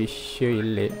 ಫಿಶ್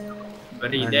ಇಲ್ಲಿ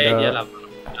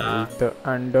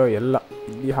ಆ್ಯಂಡ್ ಎಲ್ಲ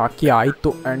ಇಲ್ಲಿ ಹಾಕಿ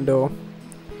ಆಯಿತು. ಆ್ಯಂಡ್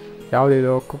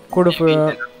ಯಾವುದಿದು ಕುಕ್ಕುಡ್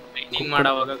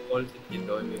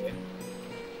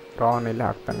ಪ್ರಾನ್ ಇಲ್ಲಿ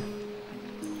ಹಾಕ್ತಾನೆ.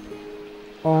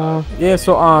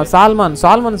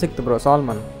 ಸಾಲ್ಮನ್ ಸಿಕ್ತು ಬ್ರೋ.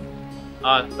 ಸಾಲ್ಮನ್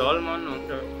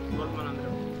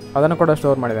ಅದನ್ನು ಕೂಡ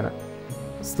ಸ್ಟೋರ್ ಮಾಡಿದ್ದಾನೆ.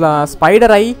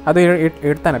 ಸ್ಪೈಡರ್ ಐ ಅದು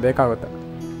ಇಡ್ತಾನೆ, ಬೇಕಾಗುತ್ತೆ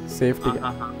ಸೇಫ್ಟಿಗೆ.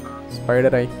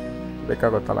 Spider I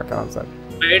ಬೇಕಾಗುತ್ತಲ್ಲ ಕೆಲವೊಂದ್ಸರಿ.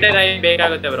 ಸ್ಪೈಡರ್ ಐ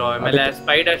ಬೇಕಾಗುತ್ತೆ ಬ್ರೋ. ಆಮೇಲೆ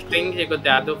ಸ್ಪೈಡರ್ ಸ್ಟ್ರಿಂಗ್ ಸಿಗುತ್ತೆ,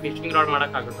 ಅದು ಫಿಶಿಂಗ್ ರಾಡ್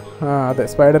ಮಾಡಕ್ ಆಗುತ್ತೆ. ಅದೇ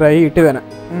ಸ್ಪೈಡರ್ ಐ ಇಟ್ಟಿದ್ದಾನೆ.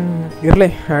 ಇರ್ಲಿ.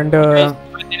 ಅಂಡ್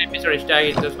ಎಪಿಸೋಡ್ ಇಷ್ಟ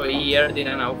ಆಗಿತ್ತು. ಸೊ ಈ 2 ದಿನ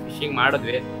ನಾವು ಫಿಶಿಂಗ್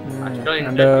ಮಾಡಿದ್ವಿ.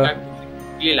 ಅಷ್ಟೊಂದು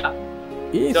ಇಲ್ಲ,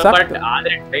 ಬಟ್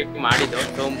ಆದ್ರೆ ಟ್ರೈ ಮಾಡಿದ್ದು.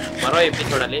 ಸೊ ಬರೋ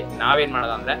ಎಪಿಸೋಡ್ ಅಲ್ಲಿ ನಾವೇನ್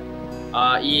ಮಾಡೋದು ಅಂದ್ರೆ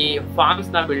ಈ ಫಾರ್ಮ್ಸ್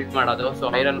ನ ಬಿಲ್ಡ್ ಮಾಡೋದು. ಸೊ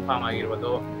ಐರನ್ ಫಾರ್ಮ್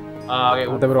ಆಗಿರ್ಬೋದು,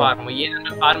 ಫಾರ್ಮ್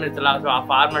ಏನಾದ್ರು ಫಾರ್ಮ್ ಇರ್ತಲ್ಲ, ಸೊ ಆ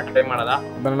ಫಾರ್ಮ್ ಟ್ರೈ ಮಾಡೋದ.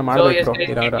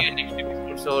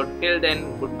 So till then,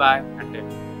 goodbye.